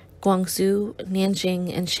Beijing, Guangzhou,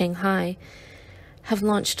 Nanjing, and Shanghai, have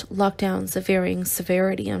launched lockdowns of varying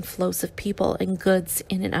severity on flows of people and goods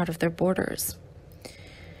in and out of their borders.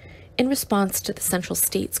 In response to the central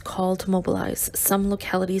state's call to mobilize, some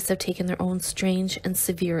localities have taken their own strange and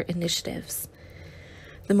severe initiatives.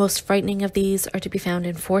 The most frightening of these are to be found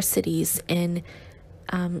in 4 cities in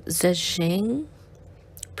Zhejiang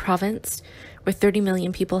province, where 30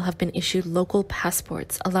 million people have been issued local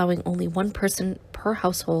passports, allowing only 1 person per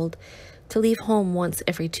household to leave home once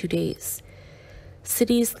every 2 days.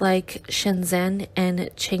 Cities like Shenzhen and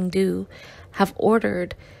Chengdu have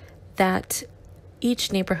ordered that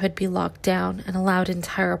each neighborhood be locked down and allowed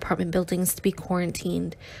entire apartment buildings to be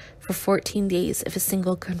quarantined for 14 days if a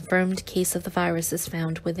single confirmed case of the virus is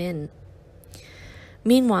found within.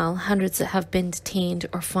 Meanwhile, hundreds have been detained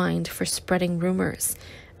or fined for spreading rumors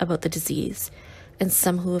about the disease, and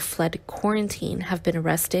some who have fled quarantine have been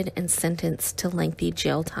arrested and sentenced to lengthy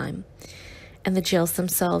jail time, and the jails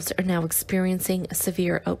themselves are now experiencing a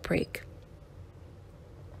severe outbreak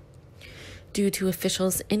due to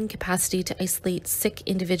officials' incapacity to isolate sick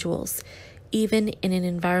individuals, even in an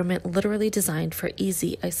environment literally designed for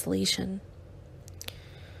easy isolation.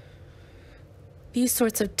 These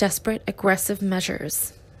sorts of desperate, aggressive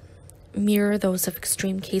measures mirror those of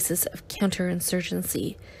extreme cases of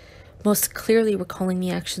counterinsurgency, most clearly recalling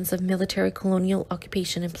the actions of military colonial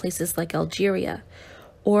occupation in places like Algeria,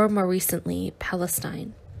 or more recently,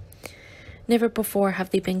 Palestine. Never before have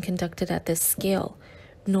they been conducted at this scale,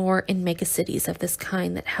 nor in megacities of this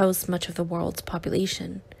kind that house much of the world's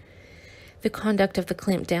population. The conduct of the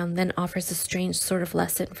clampdown then offers a strange sort of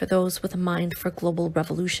lesson for those with a mind for global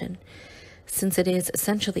revolution, since it is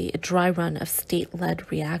essentially a dry run of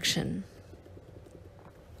state-led reaction.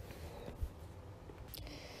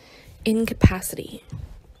 Incapacity.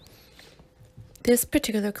 This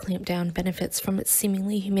particular clampdown benefits from its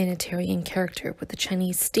seemingly humanitarian character, with the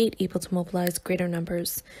Chinese state able to mobilize greater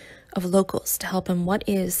numbers of locals to help in what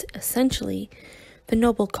is, essentially, the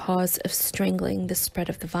noble cause of strangling the spread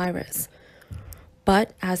of the virus.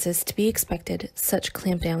 But, as is to be expected, such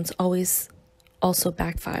clampdowns always also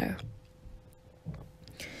backfire.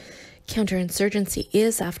 Counterinsurgency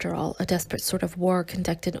is, after all, a desperate sort of war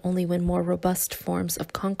conducted only when more robust forms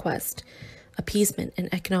of conquest, appeasement,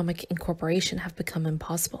 and economic incorporation have become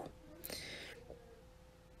impossible.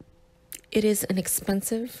 It is an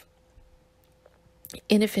expensive,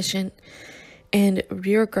 inefficient, and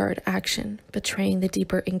rearguard action, betraying the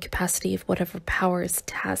deeper incapacity of whatever power is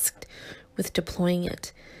tasked with deploying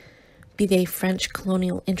it, be they French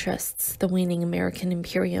colonial interests, the waning American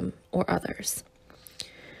imperium, or others.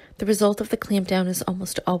 The result of the clampdown is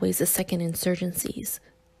almost always a second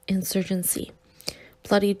insurgency,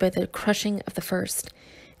 bloodied by the crushing of the first,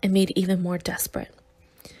 and made even more desperate.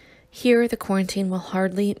 Here, the quarantine will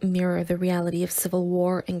hardly mirror the reality of civil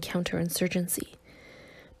war and counterinsurgency.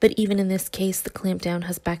 But even in this case, the clampdown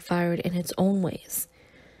has backfired in its own ways.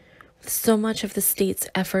 With so much of the state's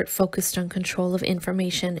effort focused on control of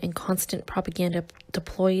information and constant propaganda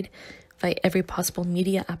deployed by every possible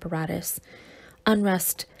media apparatus,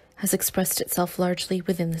 unrest has expressed itself largely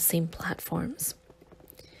within the same platforms.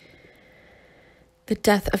 The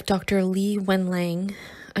death of Dr. Li Wenliang,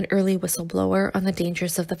 an early whistleblower on the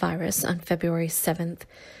dangers of the virus on February 7th,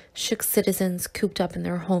 shook citizens cooped up in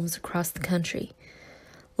their homes across the country.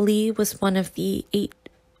 Li was one of eight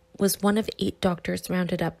doctors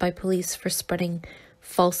rounded up by police for spreading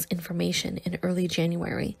false information in early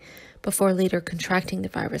January, before later contracting the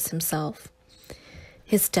virus himself.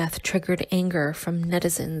 His death triggered anger from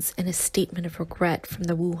netizens and a statement of regret from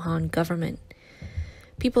the Wuhan government.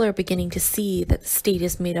 People are beginning to see that the state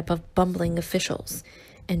is made up of bumbling officials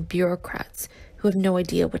and bureaucrats who have no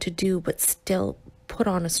idea what to do but still put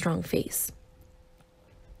on a strong face.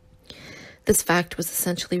 This fact was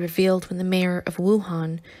essentially revealed when the mayor of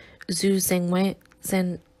Wuhan, Zhu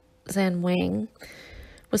Zhanwang,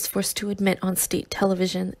 was forced to admit on state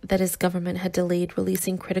television that his government had delayed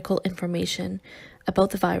releasing critical information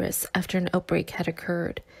about the virus after an outbreak had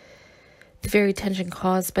occurred. The very tension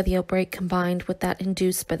caused by the outbreak, combined with that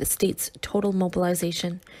induced by the state's total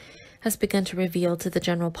mobilization, has begun to reveal to the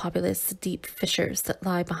general populace the deep fissures that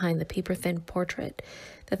lie behind the paper-thin portrait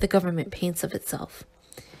that the government paints of itself.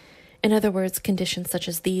 In other words, conditions such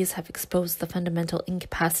as these have exposed the fundamental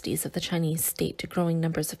incapacities of the Chinese state to growing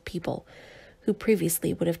numbers of people who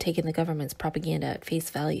previously would have taken the government's propaganda at face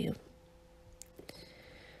value.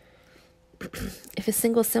 If a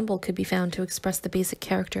single symbol could be found to express the basic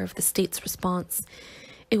character of the state's response,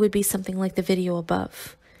 it would be something like the video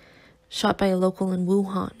above, shot by a local in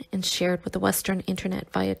Wuhan and shared with the Western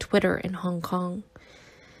internet via Twitter in Hong Kong.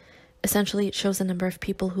 Essentially, it shows a number of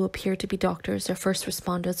people who appear to be doctors or first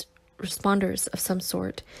responders of some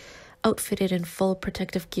sort, outfitted in full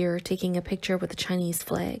protective gear, taking a picture with a Chinese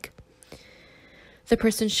flag. The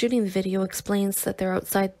person shooting the video explains that they're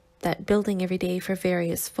outside that building every day for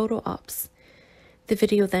various photo ops. The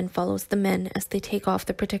video then follows the men as they take off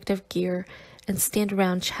the protective gear and stand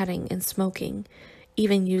around chatting and smoking,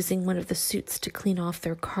 even using one of the suits to clean off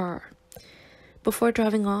their car. Before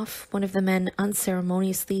driving off, one of the men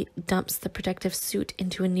unceremoniously dumps the protective suit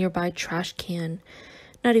into a nearby trash can,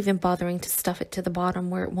 not even bothering to stuff it to the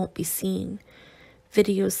bottom where it won't be seen.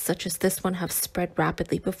 Videos such as this one have spread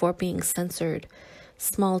rapidly before being censored.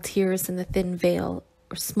 Small tears in the thin veil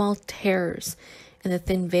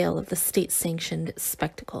of the state-sanctioned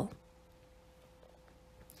spectacle.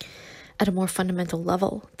 At a more fundamental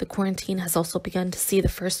level, the quarantine has also begun to see the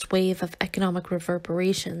first wave of economic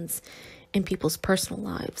reverberations in people's personal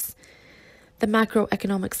lives. The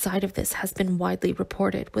macroeconomic side of this has been widely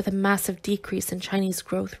reported, with a massive decrease in Chinese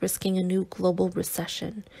growth risking a new global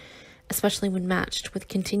recession, especially when matched with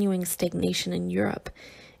continuing stagnation in Europe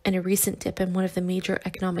and a recent dip in one of the major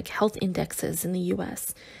economic health indexes in the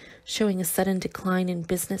US, showing a sudden decline in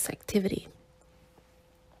business activity.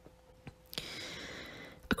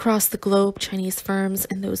 Across the globe, Chinese firms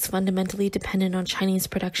and those fundamentally dependent on Chinese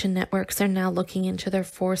production networks are now looking into their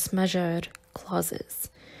force majeure clauses,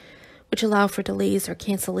 which allow for delays or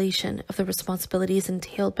cancellation of the responsibilities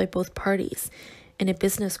entailed by both parties in a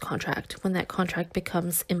business contract when that contract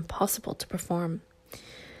becomes impossible to perform.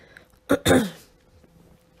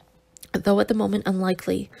 Though at the moment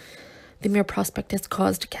unlikely, the mere prospect has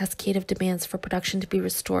caused a cascade of demands for production to be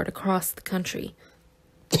restored across the country.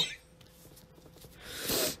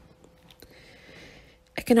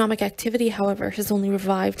 Economic activity, however, has only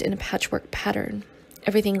revived in a patchwork pattern,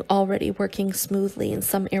 everything already working smoothly in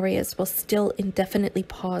some areas while still indefinitely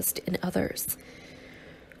paused in others.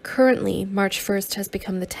 Currently, March 1st has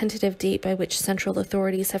become the tentative date by which central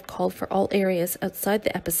authorities have called for all areas outside the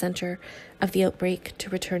epicenter of the outbreak to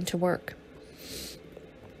return to work.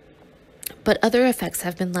 But other effects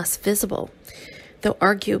have been less visible, though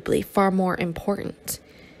arguably far more important.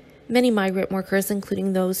 Many migrant workers,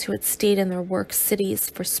 including those who had stayed in their work cities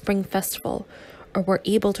for Spring Festival or were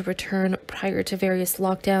able to return prior to various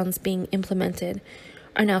lockdowns being implemented,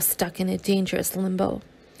 are now stuck in a dangerous limbo.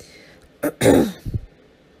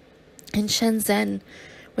 In Shenzhen,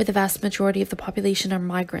 where the vast majority of the population are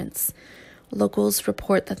migrants, locals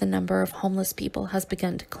report that the number of homeless people has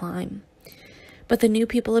begun to climb. But the new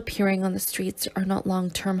people appearing on the streets are not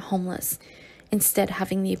long-term homeless, instead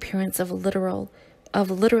having the appearance of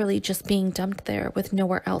literally just being dumped there with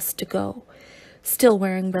nowhere else to go, still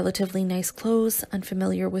wearing relatively nice clothes,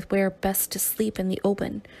 unfamiliar with where best to sleep in the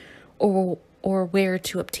open, or where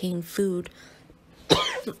to obtain food.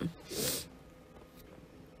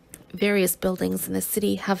 Various buildings in the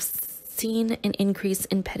city have seen an increase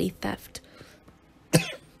in petty theft,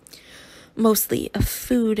 mostly of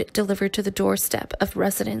food delivered to the doorstep of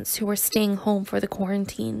residents who are staying home for the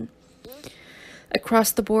quarantine.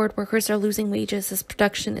 Across the board, workers are losing wages as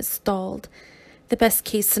production is stalled. The best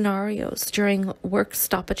case scenarios during work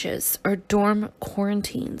stoppages are dorm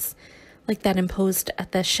quarantines, like that imposed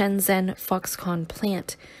at the Shenzhen Foxconn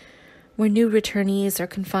plant, where new returnees are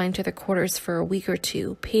confined to their quarters for a week or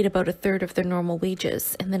two, paid about a third of their normal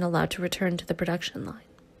wages, and then allowed to return to the production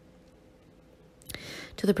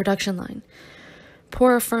line.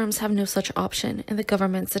 Poorer firms have no such option, and the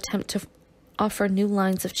government's attempt to offer new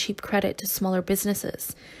lines of cheap credit to smaller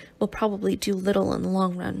businesses will probably do little in the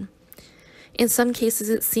long run. In some cases,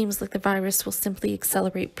 it seems like the virus will simply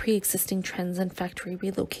accelerate pre-existing trends in factory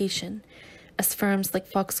relocation, as firms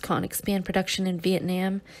like Foxconn expand production in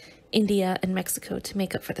Vietnam, India, and Mexico to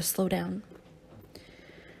make up for the slowdown.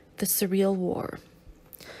 The surreal war.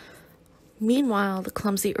 Meanwhile, the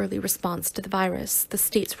clumsy early response to the virus, the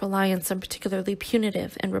state's reliance on particularly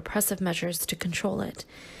punitive and repressive measures to control it,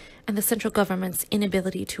 and the central government's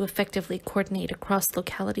inability to effectively coordinate across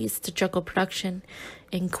localities to juggle production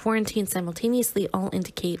and quarantine simultaneously all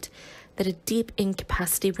indicate that a deep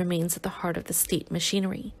incapacity remains at the heart of the state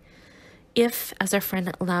machinery. If, as our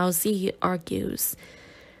friend Lao Zi argues,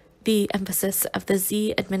 the emphasis of the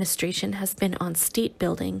Xi administration has been on state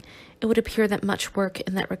building, it would appear that much work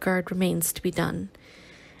in that regard remains to be done.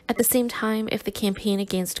 At the same time, if the campaign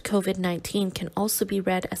against COVID-19 can also be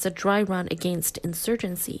read as a dry run against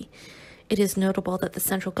insurgency, it is notable that the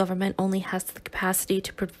central government only has the capacity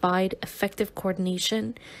to provide effective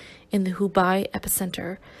coordination in the Hubei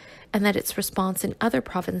epicenter, and that its response in other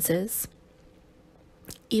provinces,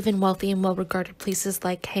 even wealthy and well-regarded places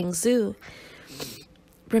like Hangzhou,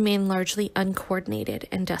 remain largely uncoordinated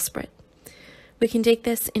and desperate. We can take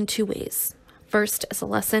this in two ways. First, as a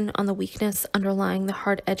lesson on the weakness underlying the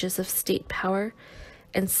hard edges of state power,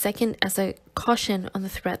 and second, as a caution on the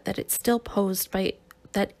threat that is still posed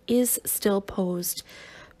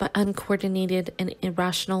by uncoordinated and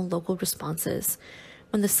irrational local responses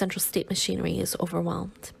when the central state machinery is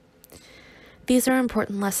overwhelmed. These are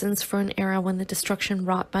important lessons for an era when the destruction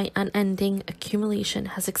wrought by unending accumulation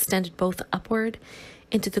has extended both upward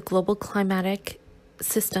into the global climatic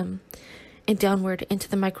system and downward into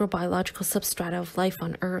the microbiological substrata of life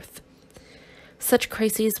on Earth. Such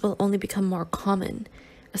crises will only become more common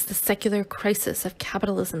as the secular crisis of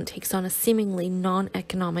capitalism takes on a seemingly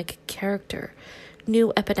non-economic character.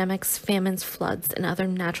 New epidemics, famines, floods, and other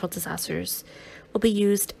natural disasters will be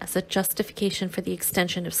used as a justification for the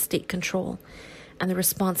extension of state control, and the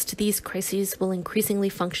response to these crises will increasingly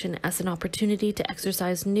function as an opportunity to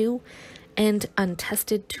exercise new and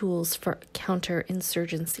untested tools for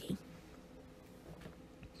counterinsurgency.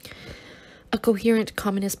 A coherent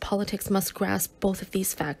communist politics must grasp both of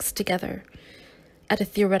these facts together. At a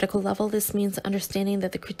theoretical level, this means understanding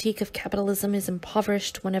that the critique of capitalism is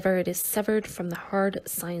impoverished whenever it is severed from the hard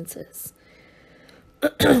sciences.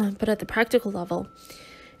 But at the practical level,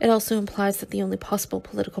 it also implies that the only possible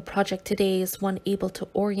political project today is one able to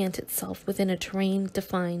orient itself within a terrain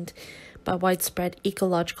defined by widespread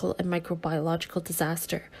ecological and microbiological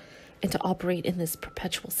disaster, and to operate in this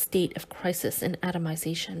perpetual state of crisis and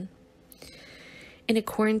atomization. In a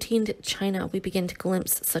quarantined China, we begin to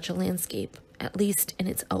glimpse such a landscape, at least in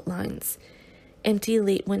its outlines. Empty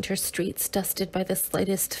late winter streets dusted by the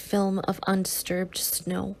slightest film of undisturbed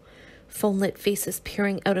snow, phone-lit faces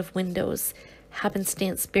peering out of windows,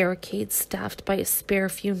 happenstance barricades staffed by a spare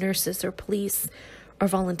few nurses or police or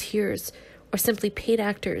volunteers, or simply paid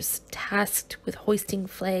actors tasked with hoisting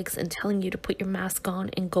flags and telling you to put your mask on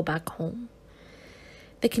and go back home.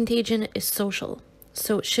 The contagion is social,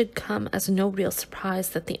 so it should come as no real surprise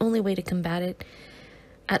that the only way to combat it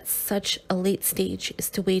at such a late stage is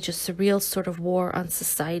to wage a surreal sort of war on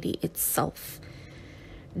society itself.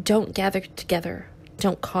 Don't gather together,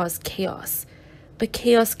 don't cause chaos, but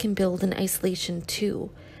chaos can build in isolation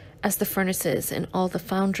too, as the furnaces and all the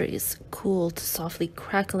foundries cool to softly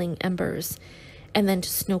crackling embers and then to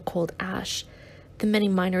snow-cold ash. The many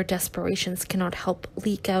minor desperations cannot help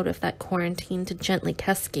leak out of that quarantine to gently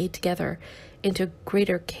cascade together into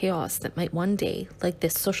greater chaos that might one day, like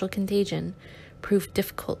this social contagion, prove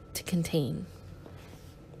difficult to contain.